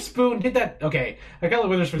 Ahkello Witherspoon did that. Okay, Ahkello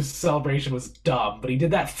Witherspoon's celebration was dumb, but he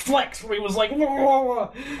did that flex where he was like,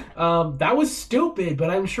 that was stupid, but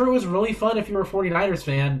I'm sure it was really fun if you were a 49ers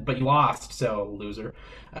fan, but you lost, so loser.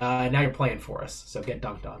 Now you're playing for us, so get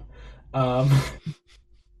dunked on.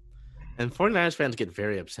 And 49ers fans get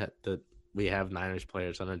very upset that we have Niners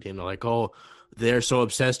players on our team. They're like, oh, they're so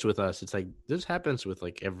obsessed with us. It's like, this happens with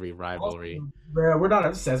like every rivalry. We're not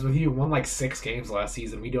obsessed with you. We won like 6 games last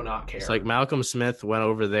season. We do not care. It's like Malcolm Smith went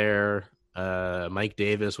over there. Mike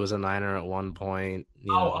Davis was a Niner at one point.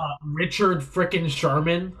 Richard frickin'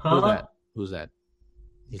 Sherman, huh? Who's that?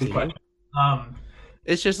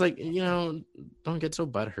 It's just like, don't get so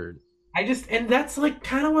butthurt. And that's like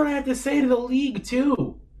kind of what I have to say to the league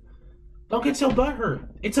too. Don't get so butthurt.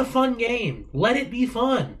 It's a fun game. Let it be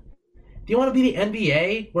fun. Do you want to be the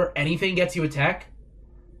NBA where anything gets you a tech?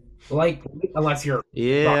 Like, unless you're...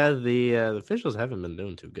 Yeah, the officials haven't been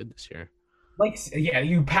doing too good this year. Like, yeah,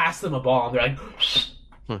 you pass them a ball and they're like...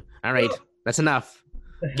 All right, that's enough.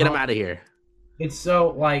 Get them out of here. It's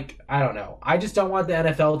so, like, I don't know. I just don't want the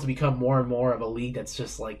NFL to become more and more of a league that's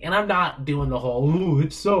just like... And I'm not doing the whole,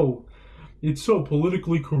 it's so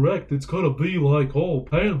politically correct. It's gotta be like all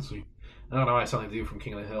pansy. I don't know why I sound like the dude from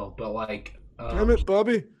King of the Hill, but like... Damn it,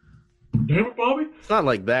 Bobby. Bobby. It's not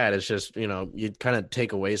like that. It's just, you kind of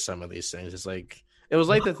take away some of these things. It's like, it was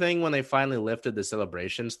like the thing when they finally lifted the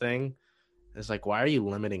celebrations thing. It's like, why are you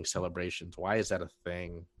limiting celebrations? Why is that a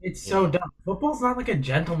thing? It's so dumb. Football's not like a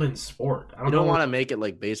gentleman's sport. You don't want to make it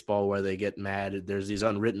like baseball where they get mad. There's these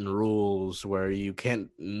unwritten rules where you can't,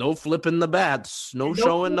 no flipping the bats, no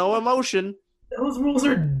showing, no emotion. Those rules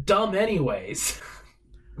are dumb anyways.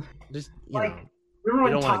 Just, you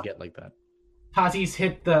don't want to get like that. Tatis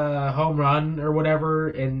hit the home run or whatever,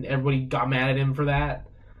 and everybody got mad at him for that.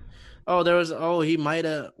 He might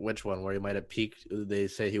have, which one, where he might have peaked? They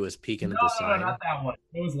say he was peaking at the sign. No, not that one.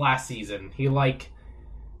 It was last season. He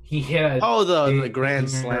hit a... Oh, the grand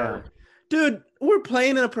slam. Dude, we're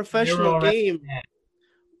playing in a professional game,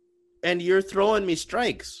 and you're throwing me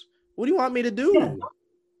strikes. What do you want me to do? Yeah,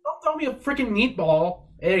 don't throw me a freaking meatball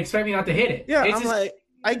and expect me not to hit it. Yeah,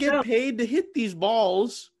 I get paid to hit these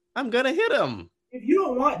balls. I'm going to hit him. If you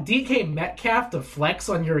don't want DK Metcalf to flex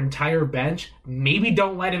on your entire bench, maybe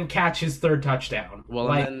don't let him catch his 3rd touchdown.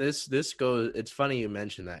 Well, and then this goes – it's funny you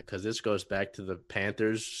mention that because this goes back to the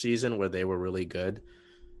Panthers season where they were really good.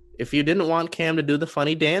 If you didn't want Cam to do the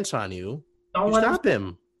funny dance on you, Don't You let stop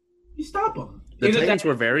him. You stop him. The Is it Titans that-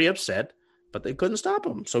 were very upset, but they couldn't stop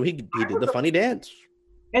him. So he did the funny dance.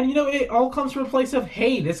 And it all comes from a place of,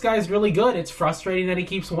 hey, this guy's really good. It's frustrating that he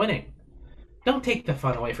keeps winning. Don't take the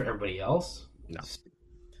fun away from everybody else. No.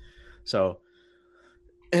 So,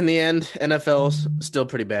 in the end, NFL's still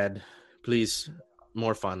pretty bad. Please,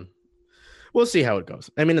 more fun. We'll see how it goes.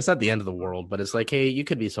 I mean, it's not the end of the world, but it's like, hey, you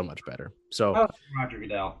could be so much better. So, Oh, Roger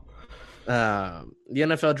Goodell. the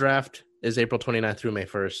NFL draft is April 29th through May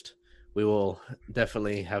 1st. We will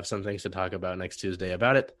definitely have some things to talk about next Tuesday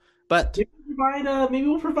about it. But Maybe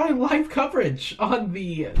we'll provide live coverage on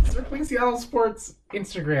the Circling Seattle Sports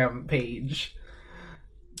Instagram page.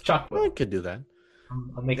 Chuck I will. could do that.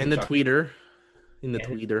 I'll make In it the Chuck. tweeter. In the Yeah.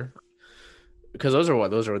 tweeter. Because those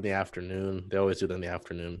are in the afternoon. They always do them in the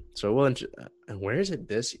afternoon. So and where is it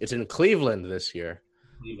it's in Cleveland this year.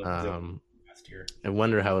 Last year. I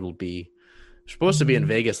wonder how it'll be. Supposed to be in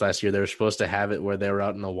Vegas last year. They were supposed to have it where they were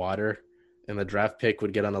out in the water and the draft pick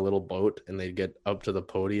would get on a little boat and they'd get up to the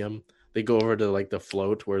podium. They go over to like the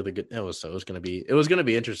float where it was gonna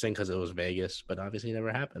be interesting because it was Vegas, but obviously it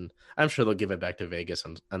never happened. I'm sure they'll give it back to Vegas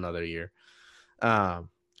another year.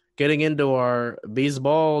 Getting into our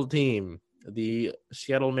baseball team, the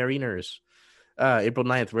Seattle Mariners, April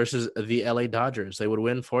 9th versus the LA Dodgers. They would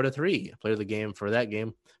win 4-3. Player of the game for that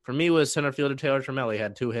game for me was center fielder Taylor Trammell. He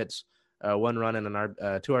had 2 hits, 1 run and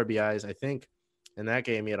 2 RBIs. I think in that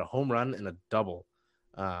game he had a home run and a double.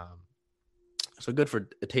 So good for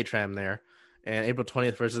Tay-Tram there. And April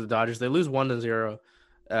 20th versus the Dodgers, they lose 1-0.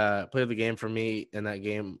 Player of the game for me in that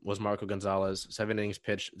game was Marco Gonzalez. 7 innings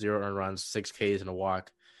pitched, 0 earned runs, 6 Ks and a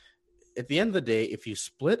walk. At the end of the day, if you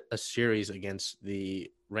split a series against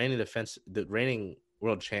the reigning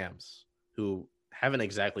world champs, who haven't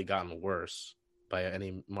exactly gotten worse by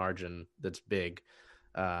any margin that's big,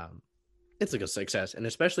 it's like a success. And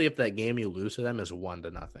especially if that game you lose to them is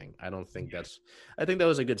 1-0. I think that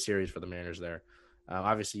was a good series for the Mariners there.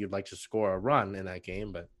 Obviously, you'd like to score a run in that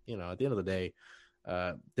game, but at the end of the day,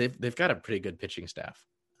 they've got a pretty good pitching staff.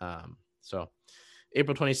 So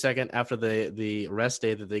April 22nd, after the rest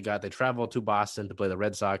day that they got, they traveled to Boston to play the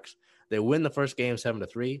Red Sox. They win the first game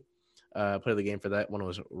 7-3. Play of the game for that one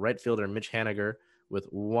was right fielder Mitch Haniger with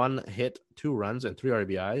 1 hit, 2 runs, and 3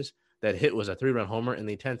 RBIs. That hit was a 3-run homer in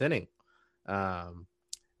the 10th inning.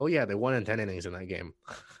 They won in 10 innings in that game.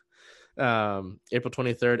 April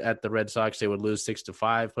 23rd at the Red Sox, they would lose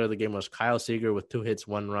 6-5. Player of the game was Kyle Seager with 2 hits,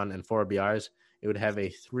 1 run, and 4 RBIs. It would have a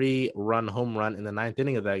 3-run home run in the 9th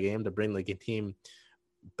inning of that game to bring the team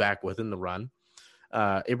back within the run.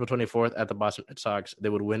 April 24th at the Boston Red Sox, they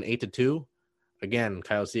would win 8-2. Again,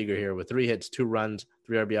 Kyle Seager here with 3 hits, 2 runs,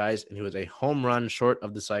 3 RBIs, and he was a home run short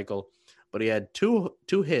of the cycle. But he had two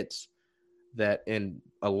hits that in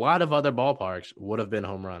a lot of other ballparks would have been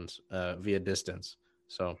home runs via distance.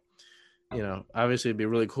 So, obviously it'd be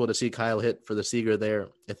really cool to see Kyle hit for the Seager there.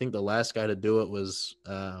 I think the last guy to do it was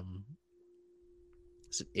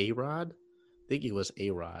is it A-Rod? I think he was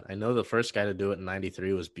A-Rod. I know the first guy to do it in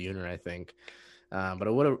 93 was Buhner, I think. But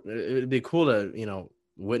it'd be cool to,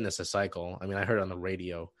 witness a cycle. I mean, I heard it on the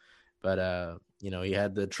radio, but he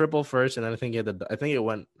had the triple first, and then I think it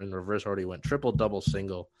went in reverse order. He went triple, double,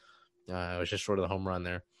 single. It was just short of the home run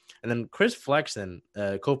there. And then Chris Flexen,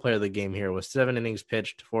 co-player of the game here, was 7 innings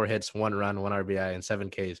pitched, 4 hits, 1 run, 1 RBI, and 7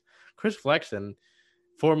 Ks. Chris Flexen,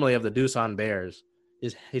 formerly of the Doosan Bears,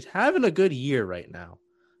 he's having a good year right now.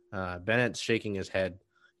 Bennett's shaking his head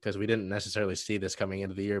because we didn't necessarily see this coming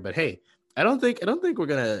into the year. But hey, I don't think we're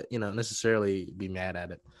gonna necessarily be mad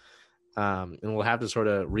at it. And we'll have to sort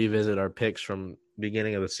of revisit our picks from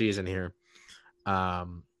beginning of the season here.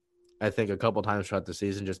 I think a couple times throughout the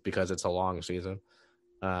season just because it's a long season.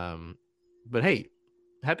 But hey,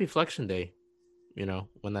 happy Flexion Day.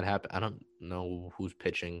 When that happened, I don't know who's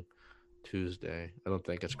pitching Tuesday. I don't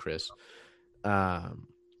think it's Chris.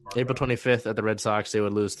 April 25th at the Red Sox, they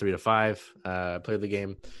would lose 3-5. Play the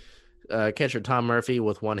game. Catcher Tom Murphy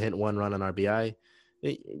with 1 hit, 1 run on RBI.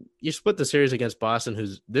 You split the series against Boston,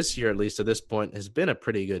 who's this year, at least to this point, has been a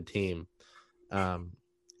pretty good team.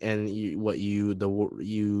 And you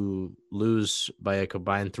lose by a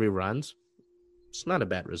combined 3 runs. It's not a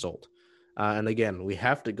bad result. And again, I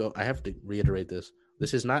have to reiterate this.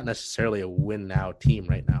 This is not necessarily a win now team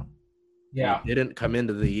right now. Yeah. We didn't come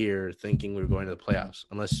into the year thinking we were going to the playoffs,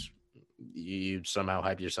 unless you somehow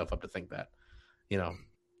hype yourself up to think that,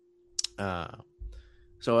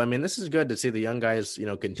 So, I mean, this is good to see the young guys,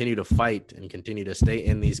 continue to fight and continue to stay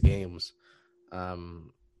in these games,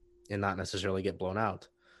 and not necessarily get blown out.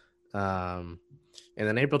 And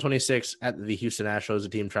then April 26th at the Houston Astros, the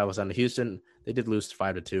team travels down to Houston. They did lose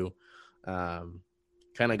 5-2.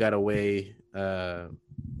 kind of got away,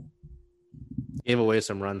 gave away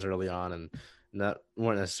some runs early on, and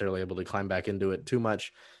weren't necessarily able to climb back into it too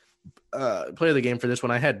much. Player of the game for this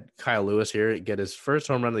one, I had Kyle Lewis here get his first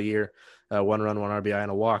home run of the year, 1 run, 1 RBI,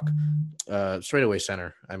 and a walk, straightaway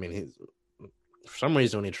center. I mean, for some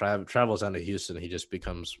reason when he travels down to Houston, he just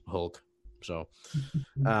becomes Hulk. So,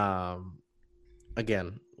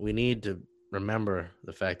 again, we need to remember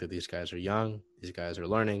the fact that these guys are young, these guys are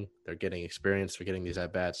learning, they're getting experience, they're getting these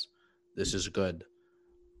at bats. This is good.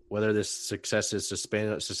 Whether this success is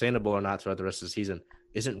sustainable or not throughout the rest of the season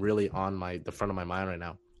isn't really on the front of my mind right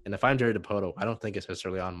now. And if I'm Jerry Dipoto, I don't think it's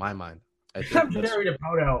necessarily on my mind. If I'm Jerry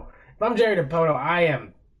Dipoto, I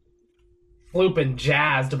am flooping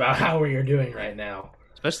jazzed about how we're doing right now.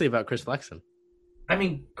 Especially about Chris Flexen. I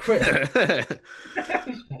mean, Chris. But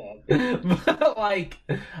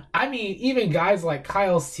even guys like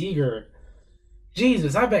Kyle Seager,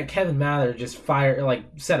 Jesus, I bet Kevin Mather just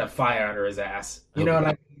set a fire under his ass. You know what I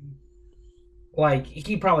mean? Like,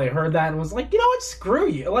 he probably heard that and was like, you know what, screw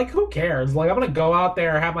you. Like, who cares? Like, I'm going to go out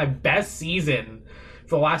there and have my best season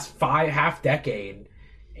for the last half decade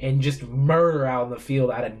and just murder out in the field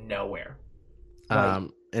out of nowhere.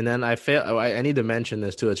 And then I need to mention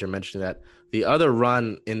this, too, as you're mentioning that. The other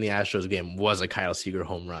run in the Astros game was a Kyle Seager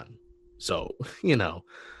home run. So, you know.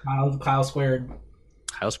 Kyle squared.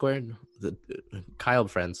 Kyle squared? Kyle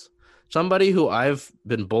friends. Somebody who I've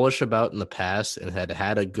been bullish about in the past and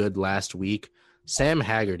had a good last week, Sam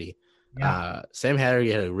Haggerty. Yeah. Sam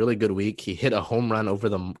Haggerty had a really good week. He hit a home run over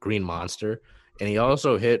the Green Monster, and he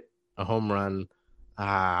also hit a home run.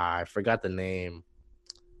 I forgot the name.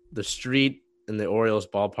 The street in the Orioles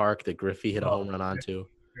ballpark that Griffey hit a home run onto.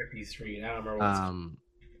 Griffey Street. I don't remember.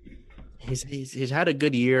 He's had a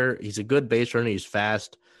good year. He's a good base runner. He's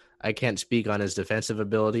fast. I can't speak on his defensive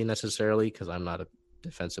ability necessarily because I'm not a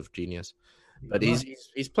defensive genius, but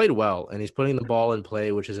he's played well and he's putting the ball in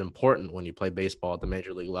play, which is important when you play baseball at the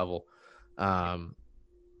major league level. I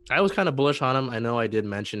was kind of bullish on him. I know I did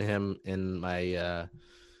mention him in my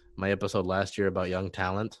episode last year about young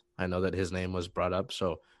talent. I know that his name was brought up,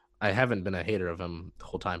 so I haven't been a hater of him the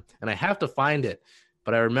whole time, and I have to find it.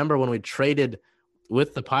 But I remember when we traded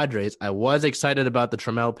with the Padres, I was excited about the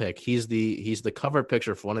Trammell pick. He's the cover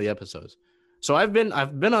picture for one of the episodes. So I've been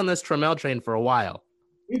on this Trammell train for a while.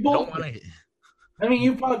 We both. I mean,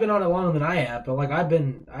 you've probably been on it longer than I have, but like I've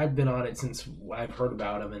been on it since I've heard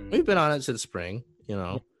about him, and we've been on it since spring. You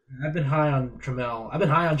know, I've been high on Trammell. I've been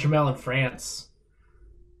high on Trammell in France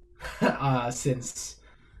since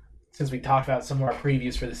we talked about some of our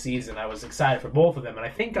previews for the season. I was excited for both of them, and I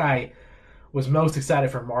think I was most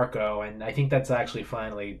excited for Marco, and I think that's actually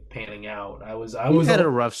finally panning out. I was had a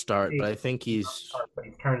rough start, but I think he's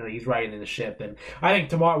he's riding in the ship, and I think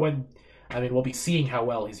tomorrow we'll be seeing how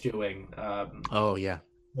well he's doing. Oh yeah,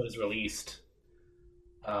 when it's released.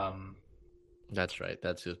 That's right.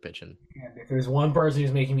 That's who's pitching. And if there's one person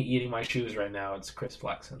who's making me eating my shoes right now, it's Chris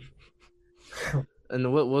Flexen.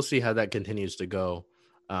 And we'll see how that continues to go.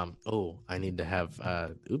 I need to have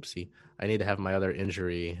I need to have my other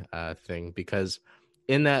injury thing because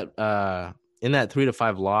in that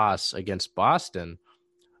 3-5 loss against Boston,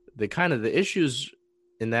 the issues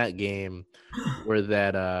in that game were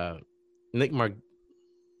that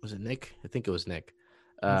was it Nick? I think it was Nick.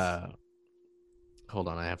 Hold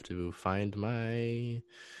on, I have to find my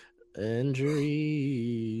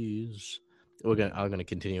injuries. I'm gonna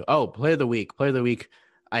continue. Oh, player of the week.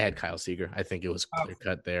 I had Kyle Seager. I think it was clear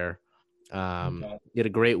cut there. He had a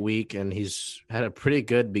great week, and he's had a pretty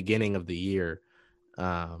good beginning of the year.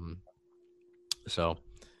 So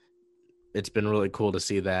it's been really cool to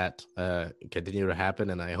see that continue to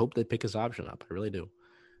happen, and I hope they pick his option up. I really do.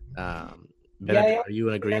 Are you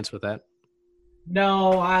in agreement with that?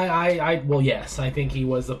 No, well, yes, I think he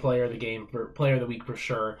was the player of the week for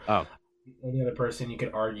sure. Oh, the other person you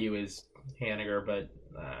could argue is Haniger, but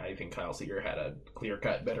I think Kyle Seager had a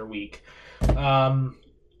clear-cut better week.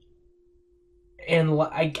 And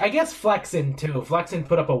I guess Flexen too. Flexen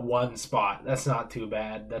put up a 1 spot. That's not too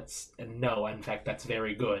bad. In fact, that's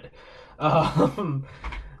very good.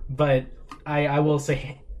 But I will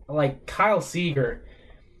say, like Kyle Seager,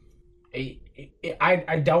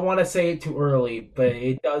 I don't want to say it too early, but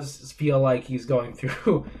it does feel like he's going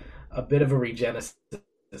through a bit of a regenesis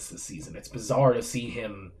this season. It's bizarre to see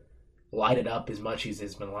him light it up as much as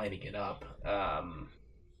he's been lighting it up.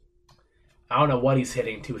 I don't know what he's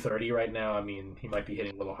hitting, 230 right now. I mean, he might be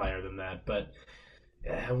hitting a little higher than that, but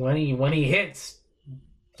when he hits,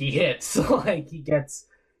 he hits. Like he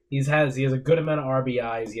has a good amount of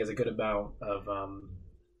RBIs. He has a good amount of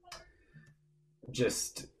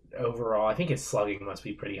just overall. I think his slugging must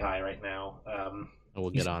be pretty high right now. I will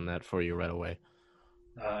get on that for you right away.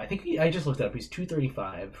 I think I just looked it up. He's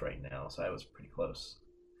 235 right now, so I was pretty close.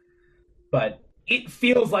 But it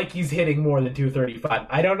feels like he's hitting more than 235.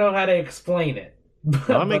 I don't know how to explain it.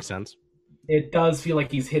 No, it makes sense. It does feel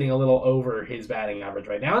like he's hitting a little over his batting average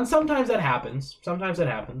right now, and sometimes that happens. Sometimes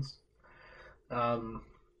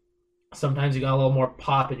you got a little more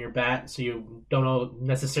pop in your bat, so you don't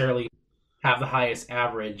necessarily have the highest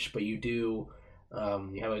average, but you do.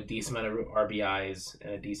 You have a decent amount of RBIs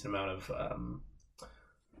and a decent amount of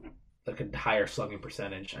like a higher slugging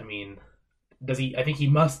percentage. I mean, does he? I think he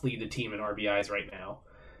must lead the team in RBIs right now.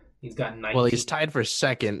 He's got 19. Well, he's tied for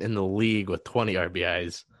second in the league with 20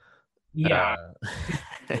 RBIs. Yeah.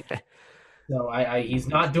 So he's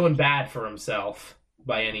not doing bad for himself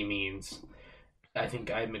by any means. I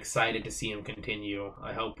think I'm excited to see him continue.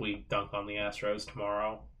 I hope we dunk on the Astros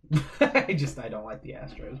tomorrow. I don't like the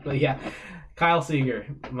Astros. But yeah, Kyle Seager,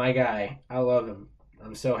 my guy. I love him.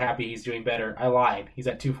 I'm so happy he's doing better. I lied. He's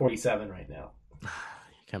at 247 right now. I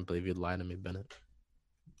can't believe you'd lie to me, Bennett.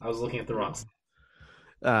 I was looking at the wrong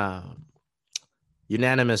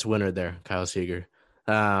unanimous winner there, Kyle Seager.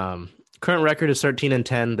 Current record is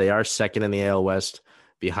 13-10. They are second in the AL West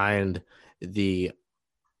behind the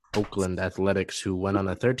Oakland Athletics, who went on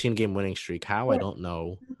a 13-game winning streak. How? I don't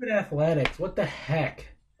know. Stupid Athletics. What the heck?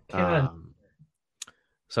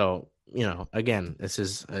 So, again, this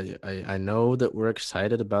is I know that we're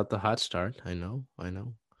excited about the hot start. I know.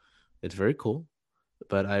 It's very cool.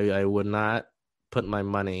 But I would not put my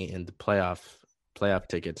money into playoff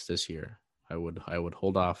tickets this year. I would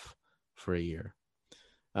hold off for a year.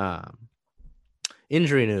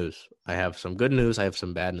 Injury news. I have some good news. I have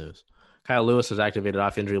some bad news. Kyle Lewis was activated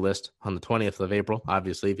off injury list on the 20th of April,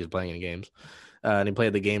 obviously, if he's playing any games. And he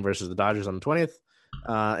played the game versus the Dodgers on the 20th.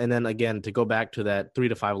 And then, again, to go back to that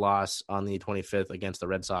 3-5 loss on the 25th against the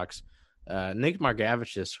Red Sox, Nick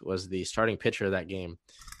Margevicius was the starting pitcher of that game.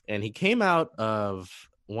 And he came out of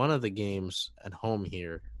one of the games at home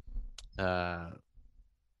here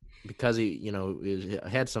because he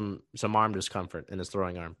had some arm discomfort in his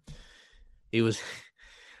throwing arm. He was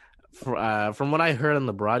from what I heard on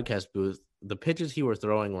the broadcast booth, the pitches he were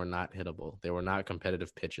throwing were not hittable. They were not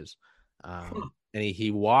competitive pitches. And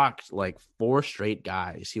he walked like 4 straight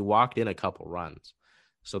guys. He walked in a couple runs,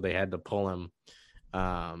 so they had to pull him.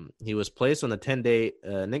 He was placed on the 10-day.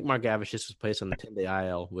 Nick Margevicius was placed on the 10-day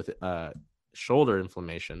IL with shoulder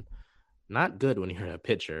inflammation. Not good when you're a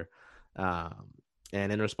pitcher.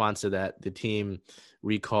 And in response to that, the team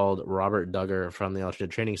recalled Robert Duggar from the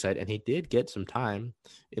alternate training site, and he did get some time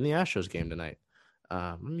in the Astros game tonight.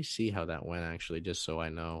 Let me see how that went, actually, just so I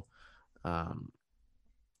know.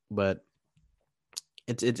 But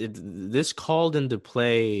this called into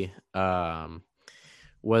play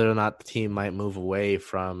whether or not the team might move away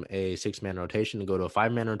from a 6-man rotation and go to a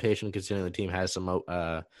 5-man rotation, considering the team has some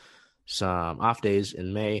off days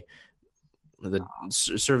in May. The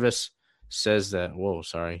service says that. Whoa,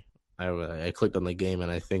 sorry, I clicked on the game and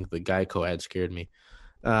I think the Geico ad scared me.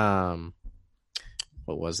 What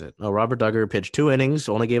was it? Oh, Robert Duggar pitched 2 innings,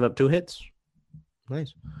 only gave up 2 hits.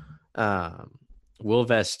 Nice. Will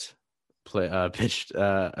Vest pitched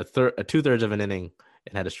a 2/3 of an inning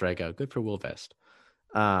and had a strikeout. Good for Will Vest.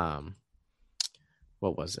 What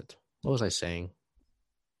was it? What was I saying?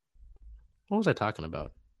 What was I talking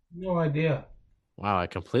about? No idea. Wow, I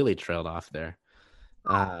completely trailed off there.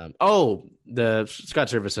 The Scott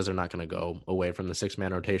Service says they're not going to go away from the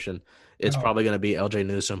 6-man rotation. It's probably going to be LJ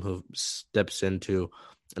Newsome who steps into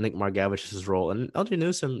Nick Margevicius' role. And LJ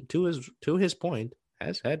Newsome, to his point,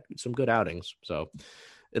 has had some good outings. So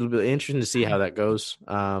it'll be interesting to see how that goes.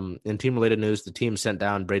 In team-related news, the team sent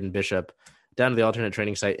down Braden Bishop down to the alternate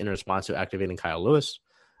training site in response to activating Kyle Lewis.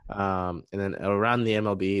 And then around the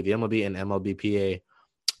MLB and MLBPA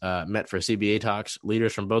met for CBA talks.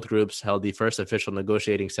 Leaders from both groups held the first official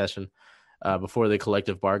negotiating session before the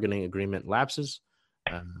collective bargaining agreement lapses.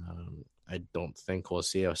 I don't think we'll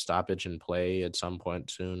see a stoppage in play at some point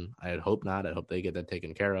soon. I hope not. I hope they get that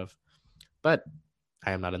taken care of. But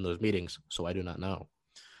I am not in those meetings, so I do not know.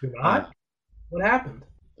 You're not? What happened?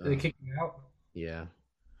 Did they kick you out? Yeah.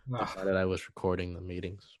 No. I thought that I was recording the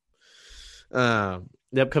meetings. The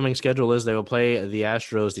upcoming schedule is they will play the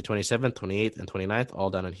Astros the 27th, 28th, and 29th, all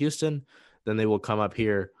down in Houston. Then they will come up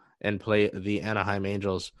here and play the Anaheim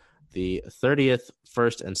Angels the 30th,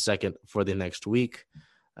 1st, and 2nd for the next week.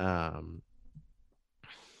 Trying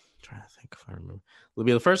to think if I remember. It'll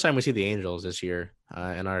be the first time we see the Angels this year,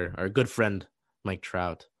 and our good friend Mike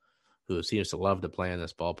Trout, who seems to love to play in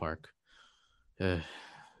this ballpark. And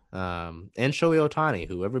Shohei Ohtani,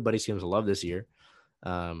 who everybody seems to love this year.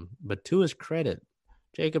 But to his credit,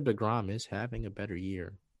 Jacob deGrom is having a better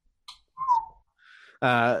year.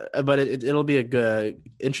 But it'll be a good,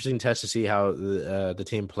 interesting test to see how the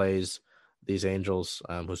team plays these Angels,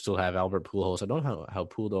 who still have Albert Pujols. I don't know how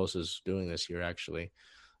Pujols is doing this year, actually.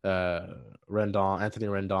 Anthony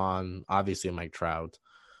Rendon, obviously Mike Trout,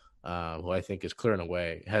 who I think is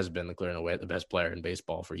has been clearing away the best player in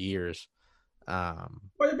baseball for years.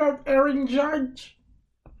 What about Aaron Judge?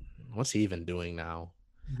 What's he even doing now?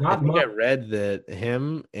 Not I think much. I read that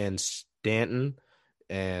him and Stanton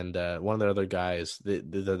and one of the other guys,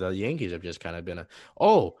 the Yankees have just kind of been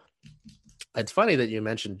it's funny that you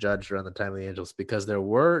mentioned Judge around the time of the Angels, because there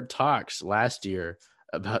were talks last year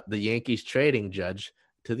about the Yankees trading Judge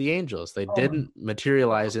to the Angels. They didn't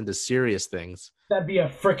materialize into serious things. That'd be a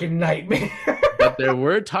freaking nightmare. But there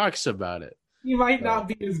were talks about it. He might not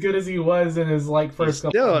be as good as he was in his first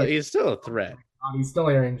couple. He's still a threat. He's still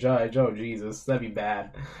Aaron Judge. Oh Jesus, that'd be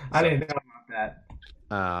bad. I didn't know about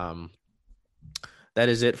that. That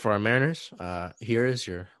is it for our Mariners. Here is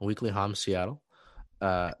your weekly Hom Seattle.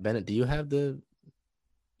 Bennett, do you have can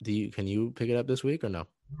you pick it up this week or no?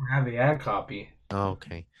 I don't have the ad copy.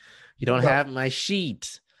 Okay. You don't have my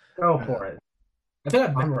sheet. Go for it. I think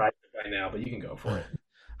I've memorized it by now, but you can go for it.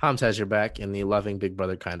 Homs has your back in the loving big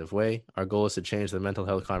brother kind of way. Our goal is to change the mental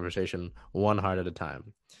health conversation one heart at a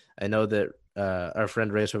time. I know that our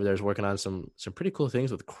friend Race over there is working on some pretty cool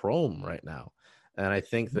things with Chrome right now. And I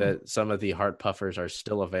think that some of the heart puffers are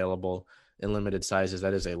still available in limited sizes.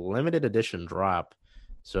 That is a limited edition drop.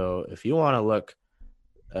 So if you want to look,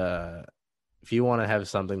 if you want to have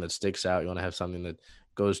something that sticks out, you want to have something that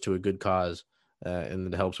goes to a good cause and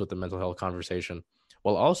that helps with the mental health conversation,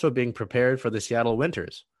 while also being prepared for the Seattle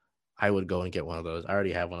winters, I would go and get one of those. I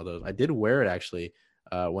already have one of those. I did wear it actually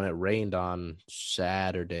when it rained on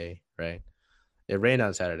Saturday, right? It rained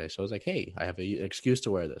on Saturday. So I was like, hey, I have an excuse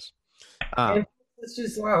to wear this. It's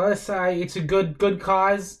just, it's a good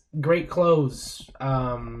cause, great clothes.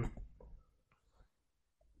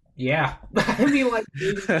 Yeah. I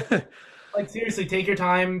mean, seriously, take your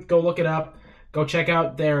time, go look it up, go check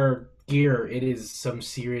out their gear. It is some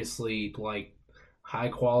seriously, high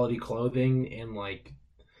quality clothing, and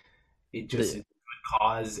it's a good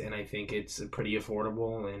cause, and I think it's pretty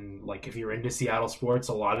affordable, and if you're into Seattle sports,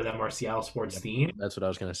 a lot of them are Seattle sports themed. That's what I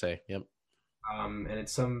was going to say. Yep. And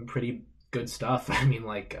it's some pretty good stuff. I mean,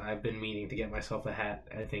 I've been meaning to get myself a hat.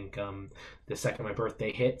 I think the second my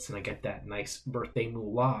birthday hits and I get that nice birthday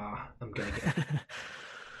moolah, I'm gonna get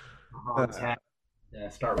a hat.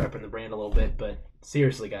 Start repping the brand a little bit. But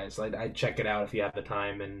seriously, guys, I'd check it out if you have the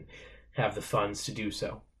time and have the funds to do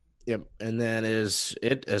so. Yep. And then is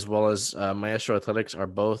it, as well as Maestro Athletics, are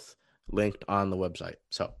both linked on the website.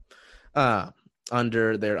 So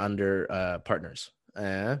under partners.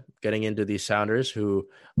 Getting into the Sounders, who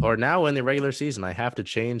are now in the regular season. I have to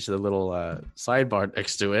change the little sidebar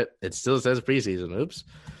next to it. It still says preseason. Oops.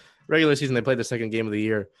 Regular season, they played the second game of the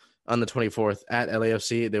year on the 24th at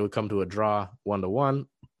LAFC. They would come to a draw 1-1.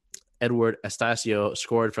 Edward Estacio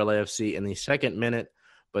scored for LAFC in the second minute,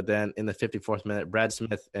 but then in the 54th minute, Brad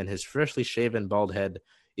Smith and his freshly shaven bald head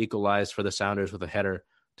equalized for the Sounders with a header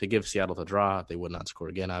to give Seattle the draw. They would not score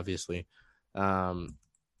again, obviously.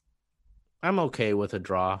 I'm okay with a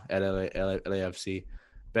draw at LAFC.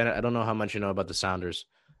 Bennett, I don't know how much you know about the Sounders.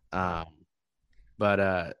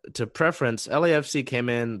 But to preference, LAFC came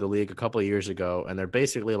in the league a couple of years ago, and they're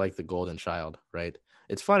basically like the golden child, right?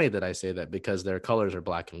 It's funny that I say that because their colors are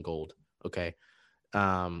black and gold, okay?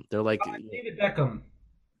 They're like David Beckham.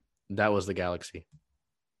 That was the Galaxy.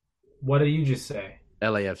 What did you just say?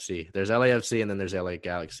 LAFC. There's LAFC, and then there's LA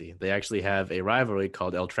Galaxy. They actually have a rivalry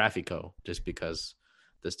called El Trafico, just because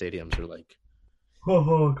the stadiums are like,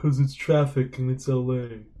 because it's traffic and it's LA.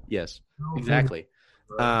 Yes, exactly.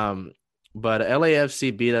 But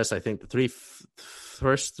LAFC beat us, I think, the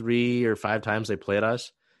first 3 or 5 times they played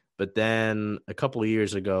us. But then a couple of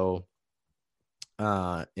years ago,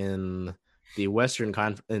 in the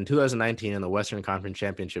in 2019, in the Western Conference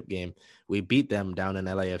Championship game, we beat them down in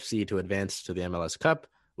LAFC to advance to the MLS Cup,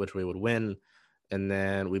 which we would win. And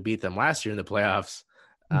then we beat them last year in the playoffs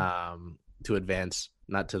to advance,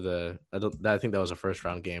 not to the. I think that was a first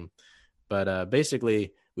round game, but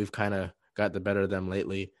basically we've kind of got the better of them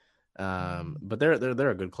lately. But they're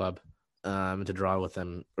a good club. To draw with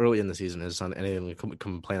them early in the season is not anything we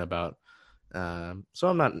complain about. So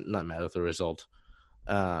I'm not mad with the result.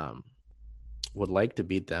 Would like to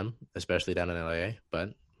beat them, especially down in LA,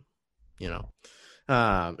 but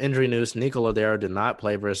injury news: Nico Lodeiro did not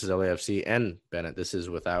play versus LAFC, and Bennett, this is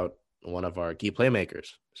without one of our key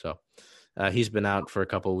playmakers. So he's been out for a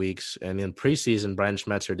couple of weeks, and in preseason, Brian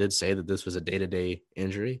Schmetzer did say that this was a day-to-day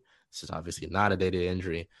injury, This is obviously not a day-to-day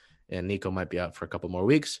injury, and Nico might be out for a couple more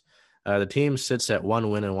weeks. The team sits at 1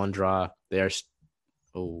 win and 1 draw. They are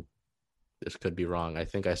this could be wrong. I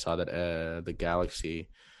think I saw that the Galaxy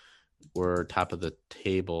were top of the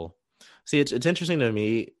table. See, it's interesting to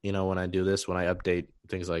me, when I do this, when I update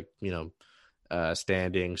things like,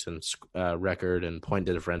 standings and record and point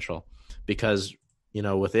differential, because,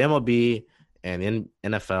 with the MLB and in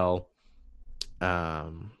NFL,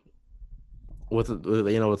 with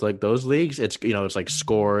like those leagues, it's, it's like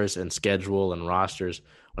scores and schedule and rosters.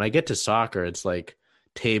 When I get to soccer, it's like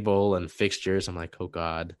table and fixtures. I'm like, oh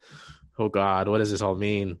God, what does this all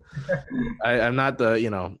mean? I'm not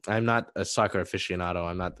I'm not a soccer aficionado.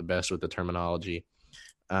 I'm not the best with the terminology.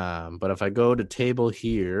 But if I go to table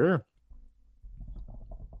here,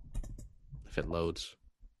 if it loads,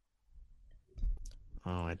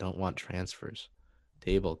 I don't want transfers.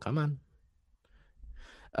 Table, come on.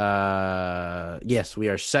 Yes, we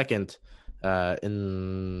are second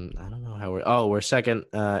in, I don't know how we're second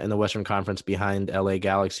in the Western Conference behind LA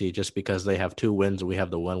Galaxy, just because they have 2 wins and we have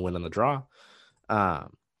the 1 win in the draw.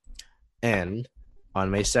 And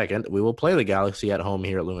on May 2nd, we will play the Galaxy at home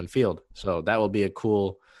here at Lumen Field. So that will be a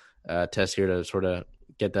cool test here to sort of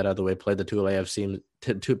get that out of the way, play the 2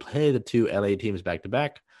 play the 2 LA teams back to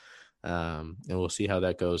back. And we'll see how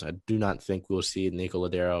that goes. I do not think we'll see Nico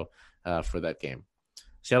Lodeiro for that game.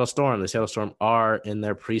 The Seattle Storm are in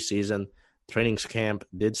their preseason. Training camp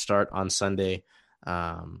did start on Sunday.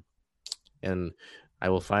 And I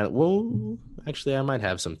will actually, I might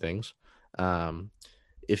have some things.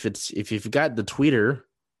 If you've got the Twitter,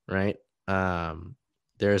 right,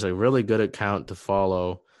 there's a really good account to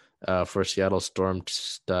follow for Seattle Storm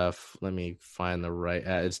stuff. Let me find the right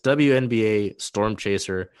it's WNBA Storm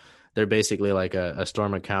Chaser. They're basically like a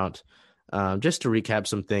Storm account, just to recap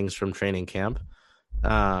some things from training camp.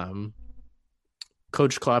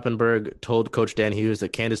 Coach Kloppenberg told Coach Dan Hughes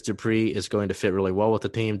that Candice Dupree is going to fit really well with the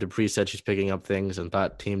team. Dupree said she's picking up things and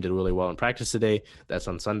thought team did really well in practice today. That's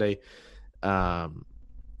on Sunday.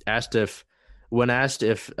 Asked if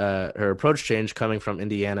her approach changed coming from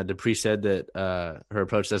Indiana, Dupree said that her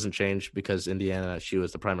approach doesn't change because Indiana, she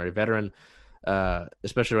was the primary veteran,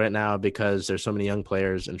 especially right now because there's so many young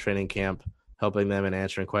players in training camp helping them and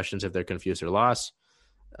answering questions if they're confused or lost.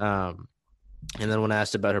 And then when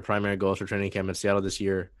asked about her primary goals for training camp in Seattle this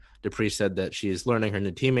year, Dupree said that she's learning her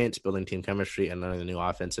new teammates, building team chemistry, and learning the new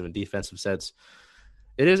offensive and defensive sets.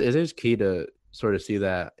 It is key to sort of see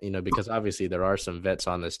that, because obviously there are some vets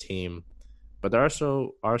on this team, but there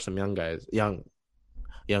also are some young guys, young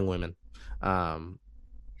women. What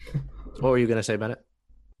were you going to say, Bennett?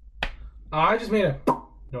 I just made a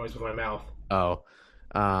noise with my mouth. So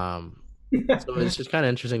it's just kind of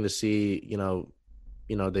interesting to see,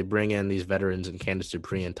 they bring in these veterans and Candice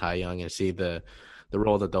Dupree and Ty Young and see the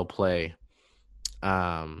role that they'll play.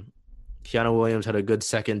 Kiana Williams had a good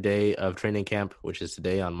second day of training camp, which is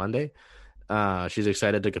today on Monday. She's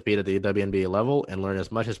excited to compete at the WNBA level and learn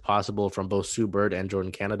as much as possible from both Sue Bird and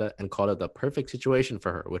Jordan Canada, and called it the perfect situation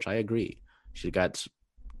for her, which I agree. She got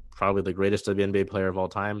probably the greatest WNBA player of all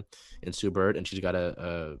time in Sue Bird, and she's got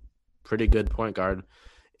a pretty good point guard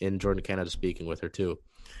in Jordan Canada speaking with her too.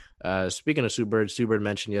 Speaking of Sue Bird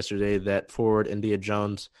mentioned yesterday that forward India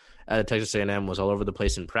Jones at Texas A&M was all over the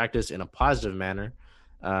place in practice in a positive manner.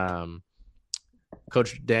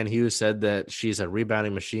 Coach Dan Hughes said that she's a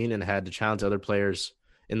rebounding machine and had to challenge other players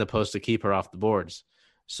in the post to keep her off the boards.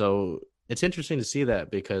 So it's interesting to see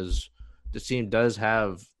that because the team does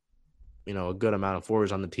have, a good amount of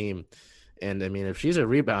forwards on the team. And I mean, if she's a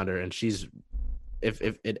rebounder and if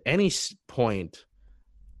at any point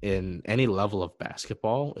in any level of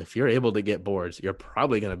basketball, if you're able to get boards, you're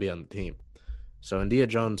probably going to be on the team. So India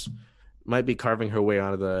Jones might be carving her way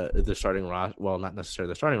onto the starting roster. Well, not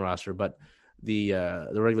necessarily the starting roster, but the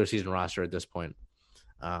regular season roster at this point.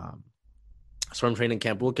 Storm training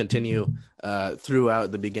camp will continue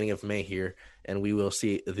throughout the beginning of May here, and we will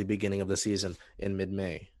see the beginning of the season in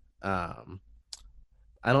mid-May. I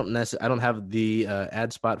don't have the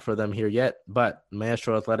ad spot for them here yet, but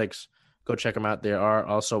Maestro Athletics, go check them out. They are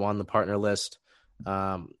also on the partner list.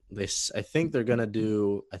 I think they're gonna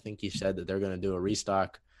do. I think he said that they're gonna do a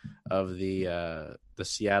restock of the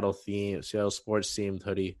Seattle sports themed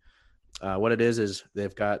hoodie. What it is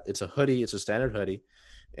it's a hoodie. It's a standard hoodie,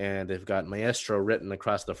 and they've got Maestro written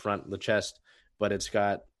across the front, the chest, but it's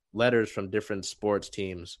got letters from different sports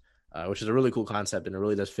teams, which is a really cool concept, and it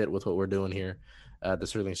really does fit with what we're doing here, the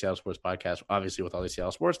Sterling Seattle Sports Podcast, obviously with all these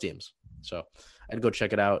Seattle sports teams. So I'd go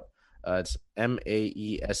check it out. It's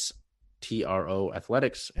Maestro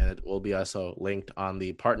Athletics, and it will be also linked on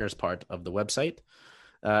the partners part of the website.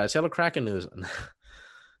 Seattle Kraken news.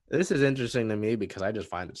 This is interesting to me because I just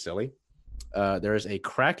find it silly. There is a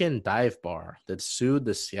Kraken dive bar that sued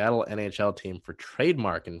the Seattle NHL team for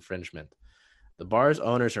trademark infringement. The bar's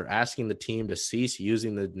owners are asking the team to cease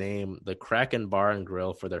using the name the Kraken Bar and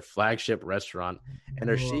Grill for their flagship restaurant and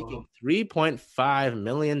are seeking $3.5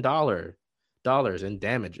 million in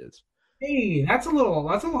damages. Hey, that's a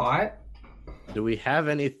lot. Do we have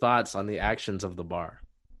any thoughts on the actions of the bar?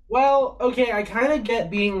 Well, okay, I kind of get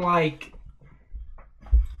being like,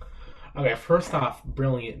 okay, first off,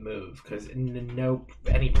 brilliant move because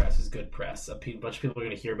any press is good press. A bunch of people are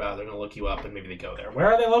going to hear about it. They're going to look you up and maybe they go there.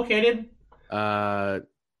 Where are they located? Right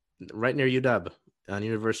near UW on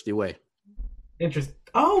University Way. Interesting.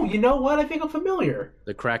 Oh, you know what? I think I'm familiar.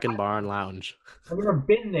 The Kraken Bar and Lounge. I've never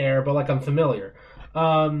been there, but like I'm familiar.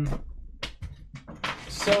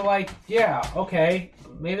 So like, yeah, okay,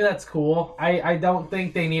 maybe that's cool. I don't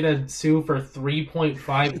think they need to sue for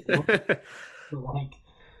 3.5. Like,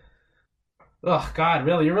 oh God,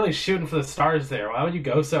 really? You're really shooting for the stars there. Why would you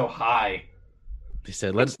go so high? He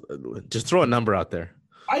said, "Let's just throw a number out there."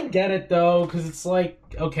 I get it though, because it's like,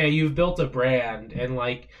 okay, you've built a brand, and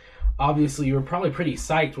like, obviously, you were probably pretty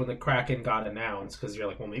psyched when the Kraken got announced, because you're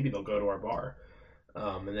like, well, maybe they'll go to our bar.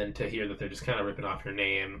 And then to hear that they're just kind of ripping off your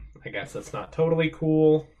name, I guess that's not totally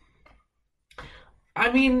cool. I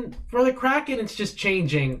mean, for the Kraken, it's just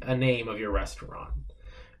changing a name of your restaurant.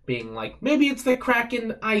 Being like, maybe it's the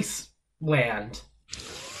Kraken Iceland.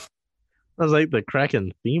 I was like the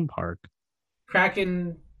Kraken theme park.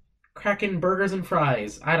 Kraken burgers and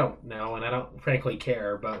fries. I don't know, and I don't frankly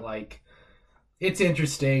care, but like, it's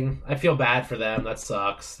interesting. I feel bad for them. That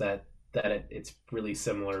sucks that it's really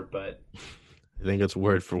similar, but I think it's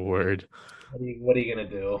word for word. What are you gonna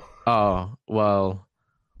do? Oh, well,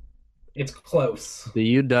 it's close.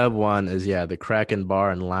 The UW one is the Kraken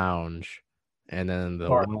Bar and Lounge, and then the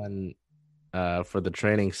one for the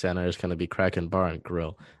training center is gonna be Kraken Bar and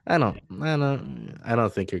Grill. I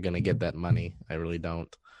don't think you're gonna get that money. I really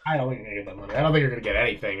don't. I don't think you're gonna get that money. I don't think you're gonna get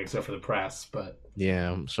anything except for the press, but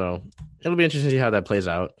yeah, so it'll be interesting to see how that plays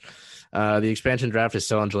out. The expansion draft is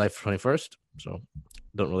still on July 21st, so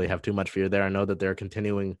don't really have too much fear there. I know that they're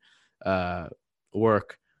continuing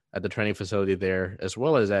work at the training facility there, as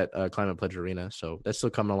well as at Climate Pledge Arena, so that's still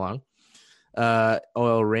coming along.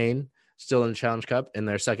 OL Reign still in the Challenge Cup in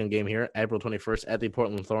their second game here, April 21st at the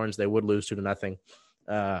Portland Thorns. They would lose 2-0.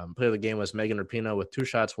 Player of the game was Megan Rapinoe with 2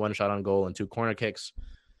 shots, 1 shot on goal, and 2 corner kicks.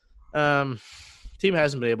 Team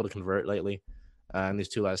hasn't been able to convert lately in these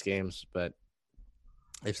 2 last games, but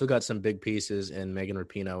they've still got some big pieces in Megan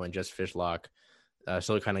Rapinoe and Jess Fishlock.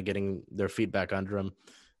 Still kind of getting their feet back under them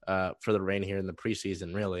for the Reign here in the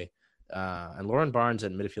preseason, really. And Lauren Barnes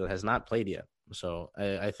at midfield has not played yet. So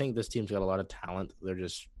I think this team's got a lot of talent. They're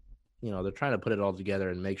just, they're trying to put it all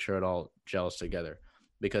together and make sure it all gels together.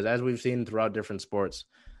 Because as we've seen throughout different sports,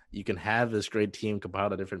 you can have this great team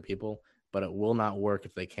compiled of different people, but it will not work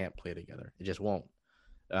if they can't play together. It just won't.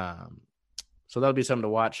 So that'll be something to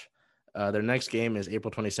watch. Their next game is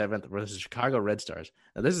April 27th versus Chicago Red Stars.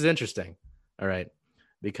 Now, this is interesting. All right,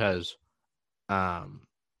 because I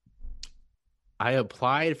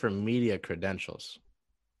applied for media credentials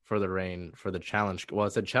for the Reign for the Challenge. Well,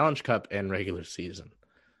 it's a Challenge Cup and regular season.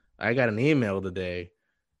 I got an email today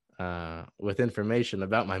with information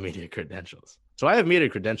about my media credentials. So I have media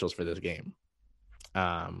credentials for this game.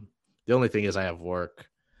 The only thing is I have work.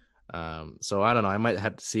 So I don't know. I might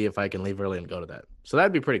have to see if I can leave early and go to that. So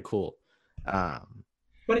that'd be pretty cool. How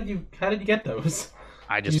did you get those?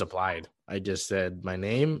 I just applied. I just said my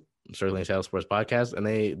name, Circling Seattle Sports Podcast, and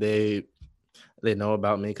they know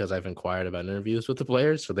about me because I've inquired about interviews with the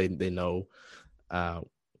players, so they know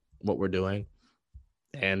what we're doing.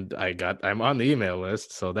 And I'm on the email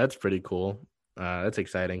list, so that's pretty cool. That's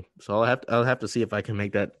exciting. So I'll have to see if I can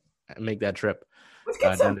make that trip. Let's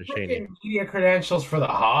get some media credentials for the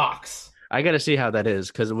Hawks. I got to see how that is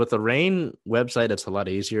because with the Reign website, it's a lot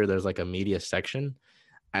easier. There's like a media section.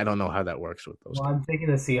 I don't know how that works with those. Well, I'm thinking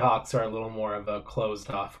the Seahawks are a little more of a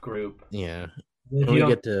closed-off group. Yeah, we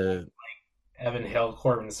get to like Evan Hill,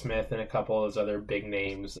 Corbin Smith, and a couple of those other big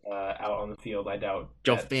names out on the field. I doubt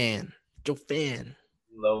Joe Fan,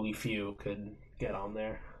 lowly few could get on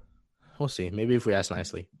there. We'll see. Maybe if we ask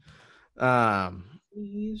nicely.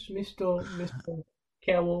 Please, Mr.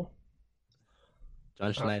 Cowell.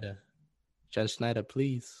 John Schneider,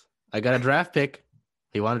 please. I got a draft pick.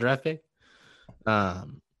 You want a draft pick?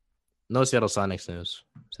 No Seattle Sonics news.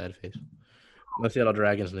 Sad face. No Seattle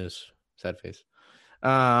Dragons news. Sad face.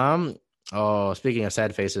 Speaking of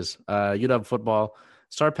sad faces, UW football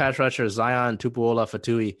star pass rusher Zion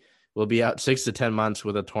Tupuola-Fatui will be out 6 to 10 months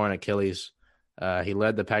with a torn Achilles. He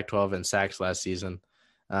led the Pac-12 in sacks last season.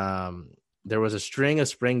 There was a string of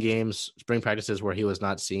spring practices where he was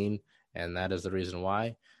not seen, and that is the reason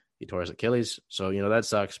why he tore his Achilles. So, that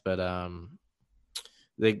sucks, but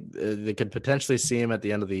they could potentially see him at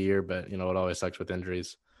the end of the year, but, it always sucks with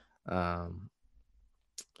injuries.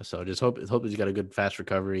 So just hope he's got a good, fast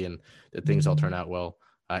recovery and that things all turn out well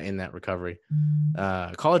in that recovery.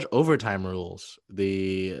 College overtime rules.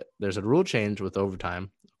 There's a rule change with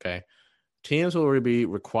overtime. Okay. Teams will be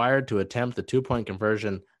required to attempt the 2-point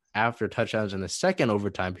conversion after touchdowns in the second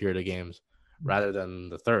overtime period of games rather than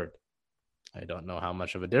the third. I don't know how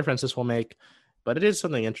much of a difference this will make, but it is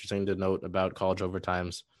something interesting to note about college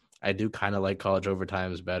overtimes. I do kind of like college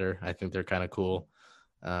overtimes better. I think they're kind of cool.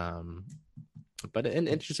 But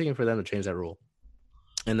interesting for them to change that rule.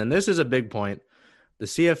 And then this is a big point. The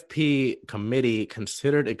CFP committee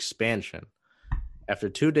considered expansion. After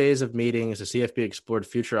 2 days of meetings, the CFP explored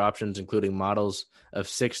future options, including models of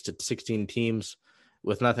 6 to 16 teams,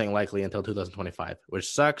 with nothing likely until 2025, which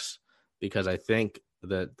sucks because I think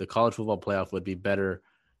that the college football playoff would be better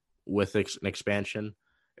with an expansion.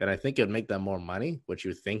 And I think it would make them more money, which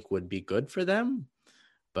you think would be good for them.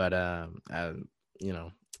 But,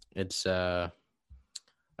 it's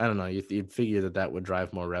I don't know. You'd figure that would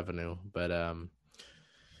drive more revenue, but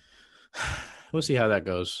we'll see how that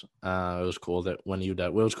goes. It was cool that when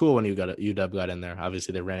UW got in there.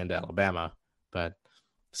 Obviously, they ran into Alabama, but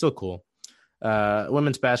still cool.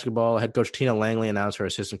 Women's basketball head coach Tina Langley announced her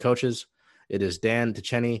assistant coaches. It is Dan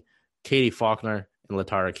Tichenny, Katie Faulkner, and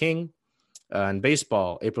Latara King. In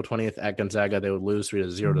baseball, April 20th at Gonzaga, they would lose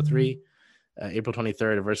 3-0. April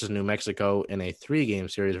 23rd versus New Mexico in a 3-game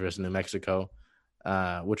series versus New Mexico.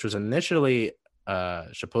 Which was initially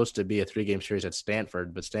supposed to be a 3-game series at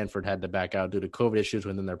Stanford, but Stanford had to back out due to COVID issues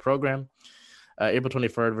within their program. April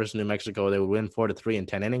 23rd versus New Mexico, they would win 4-3 in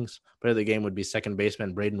 10 innings. Player of the game would be second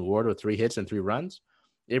baseman Braden Ward with 3 hits and 3 runs.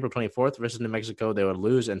 April 24th versus New Mexico, they would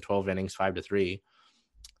lose in 12 innings, 5-3.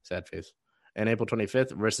 Sad face. And April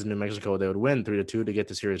 25th versus New Mexico, they would win 3-2 to get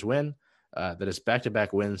the series win. That is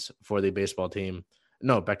back-to-back wins for the baseball team.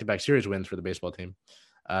 No, back-to-back series wins for the baseball team.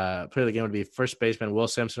 Player of the game would be first baseman Will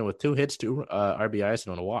Simpson with 2 hits, 2 RBIs,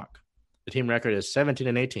 and 1 walk. The team record is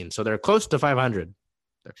 17-18, so they're close to 500.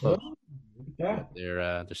 They're close. Yeah.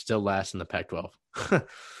 They're still last in the Pac-12.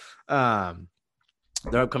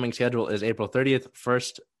 Their upcoming schedule is April 30th,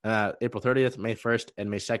 May 1st, and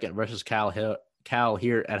May 2nd versus Cal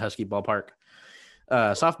here at Husky Ballpark.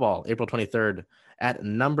 Softball, April 23rd at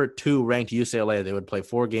number 2 ranked UCLA. They would play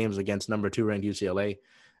 4 games against number 2 ranked UCLA.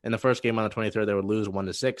 In the first game on the 23rd, they would lose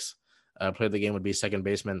 1-6. Player of the game would be second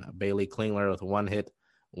baseman Bailey Klingler with 1 hit,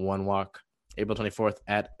 1 walk. April 24th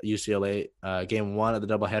at UCLA, game 1 of the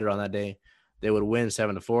doubleheader on that day. They would win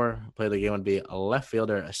 7-4. Player of the game would be a left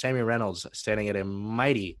fielder Sammy Reynolds, standing at a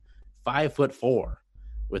mighty 5'4"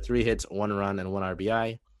 with 3 hits, 1 run, and 1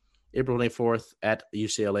 RBI. April 24th at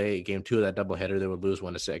UCLA, game 2 of that doubleheader, they would lose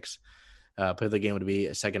 1-6. Player of the game would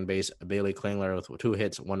be second base Bailey Klingler with 2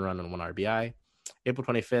 hits, 1 run, and 1 RBI. April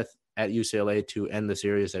 25th at UCLA to end the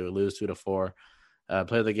series, they would lose 2-4.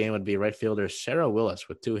 Player of the game would be right fielder Sarah Willis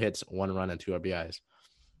with 2 hits, 1 run, and 2 RBIs.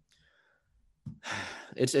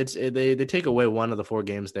 They take away 1 of the 4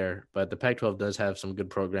 games there, but the Pac-12 does have some good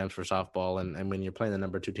programs for softball, and when you're playing the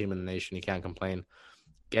number 2 team in the nation, you can't complain.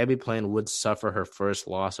 Gabby Plain would suffer her first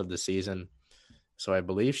loss of the season, so I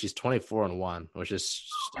believe she's 24-1, which is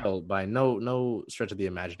still by no stretch of the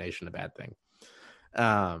imagination a bad thing.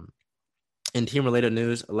 In team-related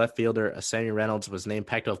news, left fielder Sammy Reynolds was named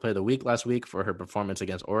Pac-12 Player of the Week last week for her performance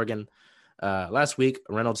against Oregon. Last week,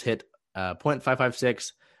 Reynolds hit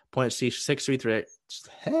 .556,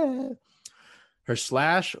 .633. Her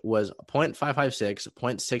slash was .556,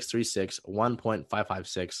 .636,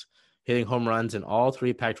 1.556, hitting home runs in all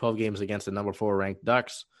 3 Pac-12 games against the number 4 ranked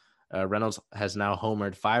Ducks. Reynolds has now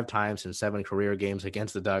homered 5 times in 7 career games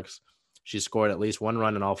against the Ducks. She scored at least 1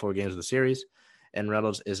 run in all 4 games of the series. And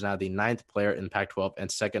Reynolds is now the 9th player in Pac-12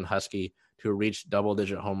 and second Husky to reach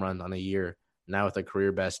double-digit home runs on a year, now with a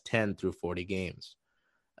career best 10 through 40 games.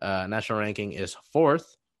 National ranking is 4th.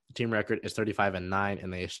 The team record is 35-9,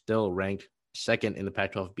 and they still ranked 2nd in the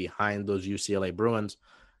Pac-12 behind those UCLA Bruins.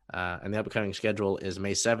 And the upcoming schedule is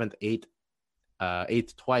May 7th,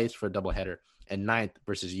 8th twice for a doubleheader, and 9th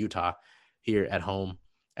versus Utah here at home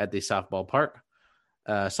at the softball park.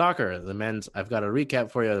 Soccer, the men's, I've got a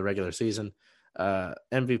recap for you of the regular season.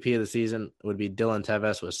 MVP of the season would be Dylan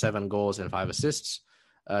Teves with 7 goals and 5 assists.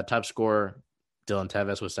 Top scorer, Dylan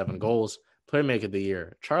Teves with 7 goals. Playmaker of the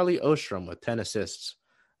year, Charlie Ostrom with 10 assists.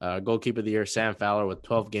 Goalkeeper of the year, Sam Fowler with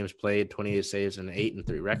 12 games played, 28 saves, and an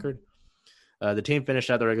 8-3 record. The team finished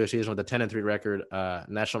out the regular season with a 10-3 record,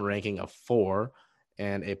 national ranking of 4,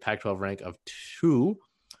 and a Pac-12 rank of 2.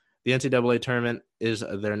 The NCAA tournament is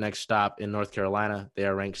their next stop in North Carolina. They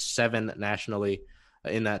are ranked 7 nationally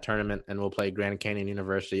in that tournament and will play Grand Canyon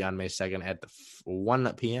University on May 2nd at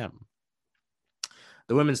 1 p.m.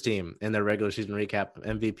 The women's team, in their regular season recap,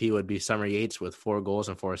 MVP would be Summer Yates with 4 goals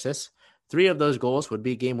and 4 assists. 3 of those goals would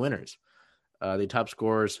be game winners. The top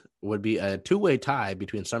scorers would be a 2-way tie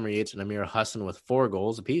between Summer Yates and Amir Hassan with 4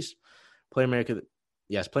 goals apiece. Playmaker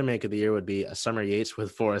of the year would be Summer Yates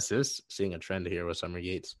with 4 assists. Seeing a trend here with Summer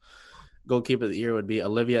Yates. Goalkeeper of the year would be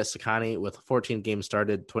Olivia Sakani with 14 games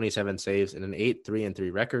started, 27 saves, and an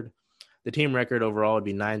 8-3-3 record. The team record overall would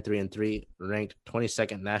be 9-3-3, ranked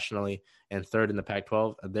 22nd nationally and 3rd in the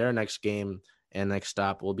Pac-12. Their next game and next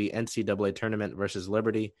stop will be NCAA tournament versus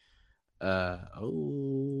Liberty.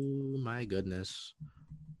 Oh my goodness.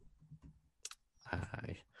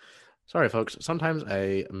 Sorry, folks. Sometimes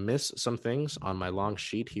I miss some things on my long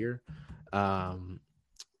sheet here. I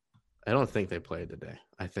don't think they played today.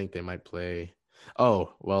 I think they might play.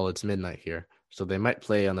 Oh, well, it's midnight here. So they might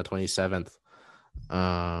play on the 27th.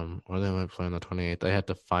 Or they might play on the 28th. I had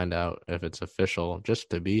to find out if it's official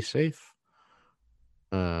just to be safe.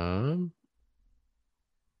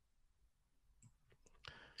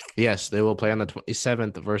 Yes, they will play on the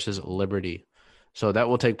 27th versus Liberty. So that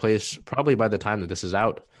will take place probably by the time that this is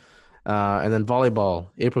out. And then volleyball,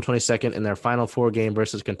 April 22nd in their final 4 game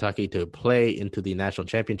versus Kentucky to play into the national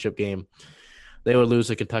championship game. They would lose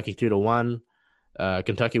to Kentucky 2-1.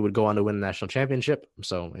 Kentucky would go on to win the national championship.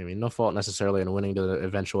 So, I mean, no fault necessarily in winning the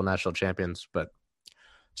eventual national champions, but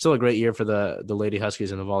still a great year for the Lady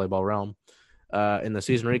Huskies in the volleyball realm. In the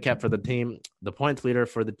season recap for the team, the points leader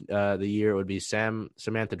for the year would be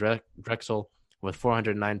Samantha Drexel with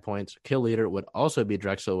 409 points. Kill leader would also be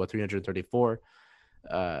Drexel with 334.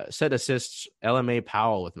 Set assists, LMA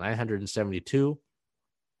Powell with 972.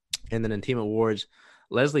 And then in team awards,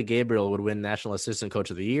 Leslie Gabriel would win National Assistant Coach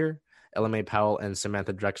of the Year. LMA Powell and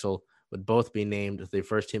Samantha Drexel would both be named the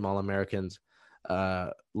first team All-Americans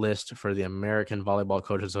list for the American Volleyball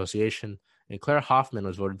Coach Association. And Claire Hoffman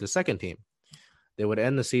was voted the second team. They would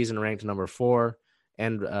end the season ranked number 4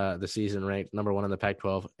 and the season ranked number 1 in the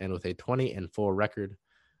Pac-12 and with a 20-4 record.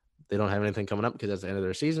 They don't have anything coming up because that's the end of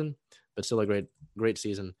their season, but still a great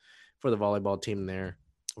season for the volleyball team there.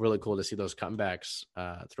 Really cool to see those comebacks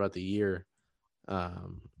throughout the year,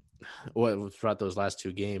 throughout those last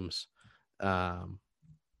 2 games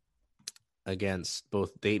against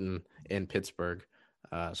both Dayton and Pittsburgh.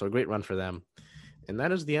 So a great run for them. And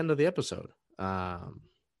that is the end of the episode.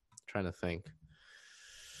 Trying to think.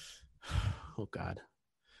 Oh, God.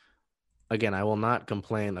 Again, I will not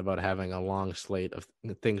complain about having a long slate of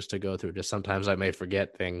things to go through. Just sometimes I may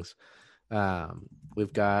forget things.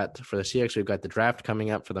 We've got, for the Seahawks, we've got the draft coming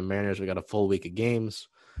up. For the Mariners, we got a full week of games.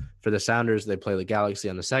 For the Sounders, they play the Galaxy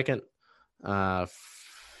on the 2nd.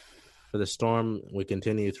 For the Storm, we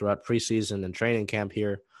continue throughout preseason and training camp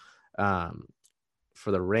here. For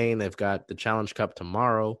the Rain, they've got the Challenge Cup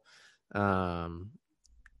tomorrow. No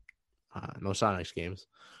Sonics games.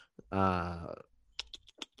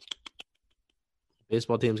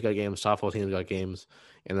 Baseball teams got games, softball teams got games,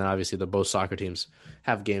 and then obviously the both soccer teams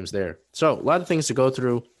have games there. So a lot of things to go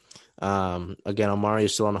through. Again, Omari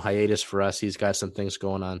is still on a hiatus for us. He's got some things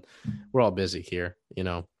going on. We're all busy here, you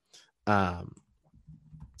know.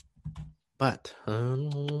 But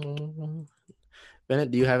Bennett,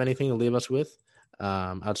 do you have anything to leave us with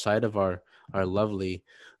outside of our lovely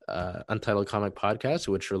Untitled Comic Podcast,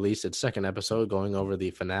 which released its 2nd episode going over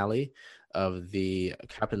the finale of the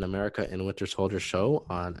Captain America and Winter Soldier show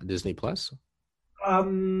on Disney Plus?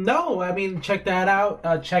 No, I mean, check that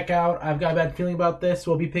out. Check out I've Got a Bad Feeling About This.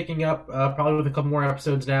 We'll be picking up probably with a couple more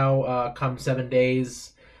episodes now come 7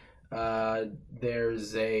 days.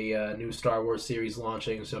 There's a new Star Wars series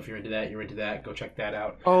launching, so if you're into that, go check that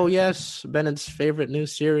out. Oh yes, Bennett's favorite new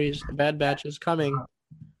series, Bad Batch, is coming.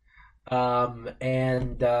 Yeah,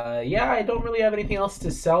 I don't really have anything else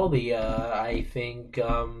to sell the I think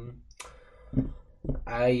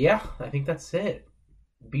I think that's it.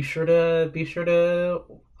 Be sure to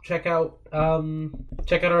check out our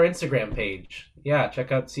Instagram page. Yeah,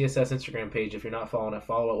 check out CSS Instagram page if you're not following it.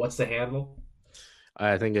 Follow it. What's the handle?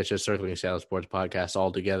 I think it's just Circling Seattle Sports Podcast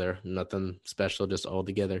all together. Nothing special, just all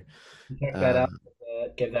together. Check that out.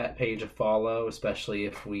 Give that page a follow, especially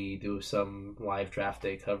if we do some live draft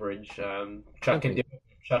day coverage. Chuck can do it.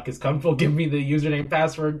 Chuck is comfortable giving me the username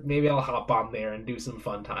password. Maybe I'll hop on there and do some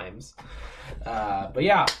fun times. But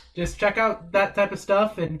yeah, just check out that type of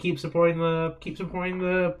stuff and keep supporting the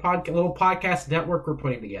little podcast network we're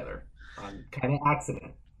putting together on kind of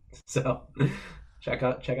accident. So check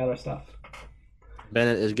out our stuff.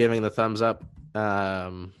 Bennett is giving the thumbs up.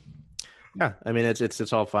 Yeah, I mean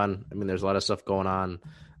it's all fun. I mean, there's a lot of stuff going on.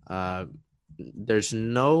 There's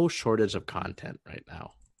no shortage of content right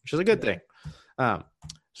now, which is a good thing.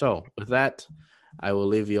 So with that, I will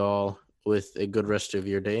leave you all with a good rest of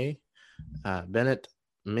your day. Bennett,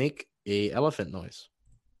 make a elephant noise.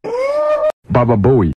 Baba Booey.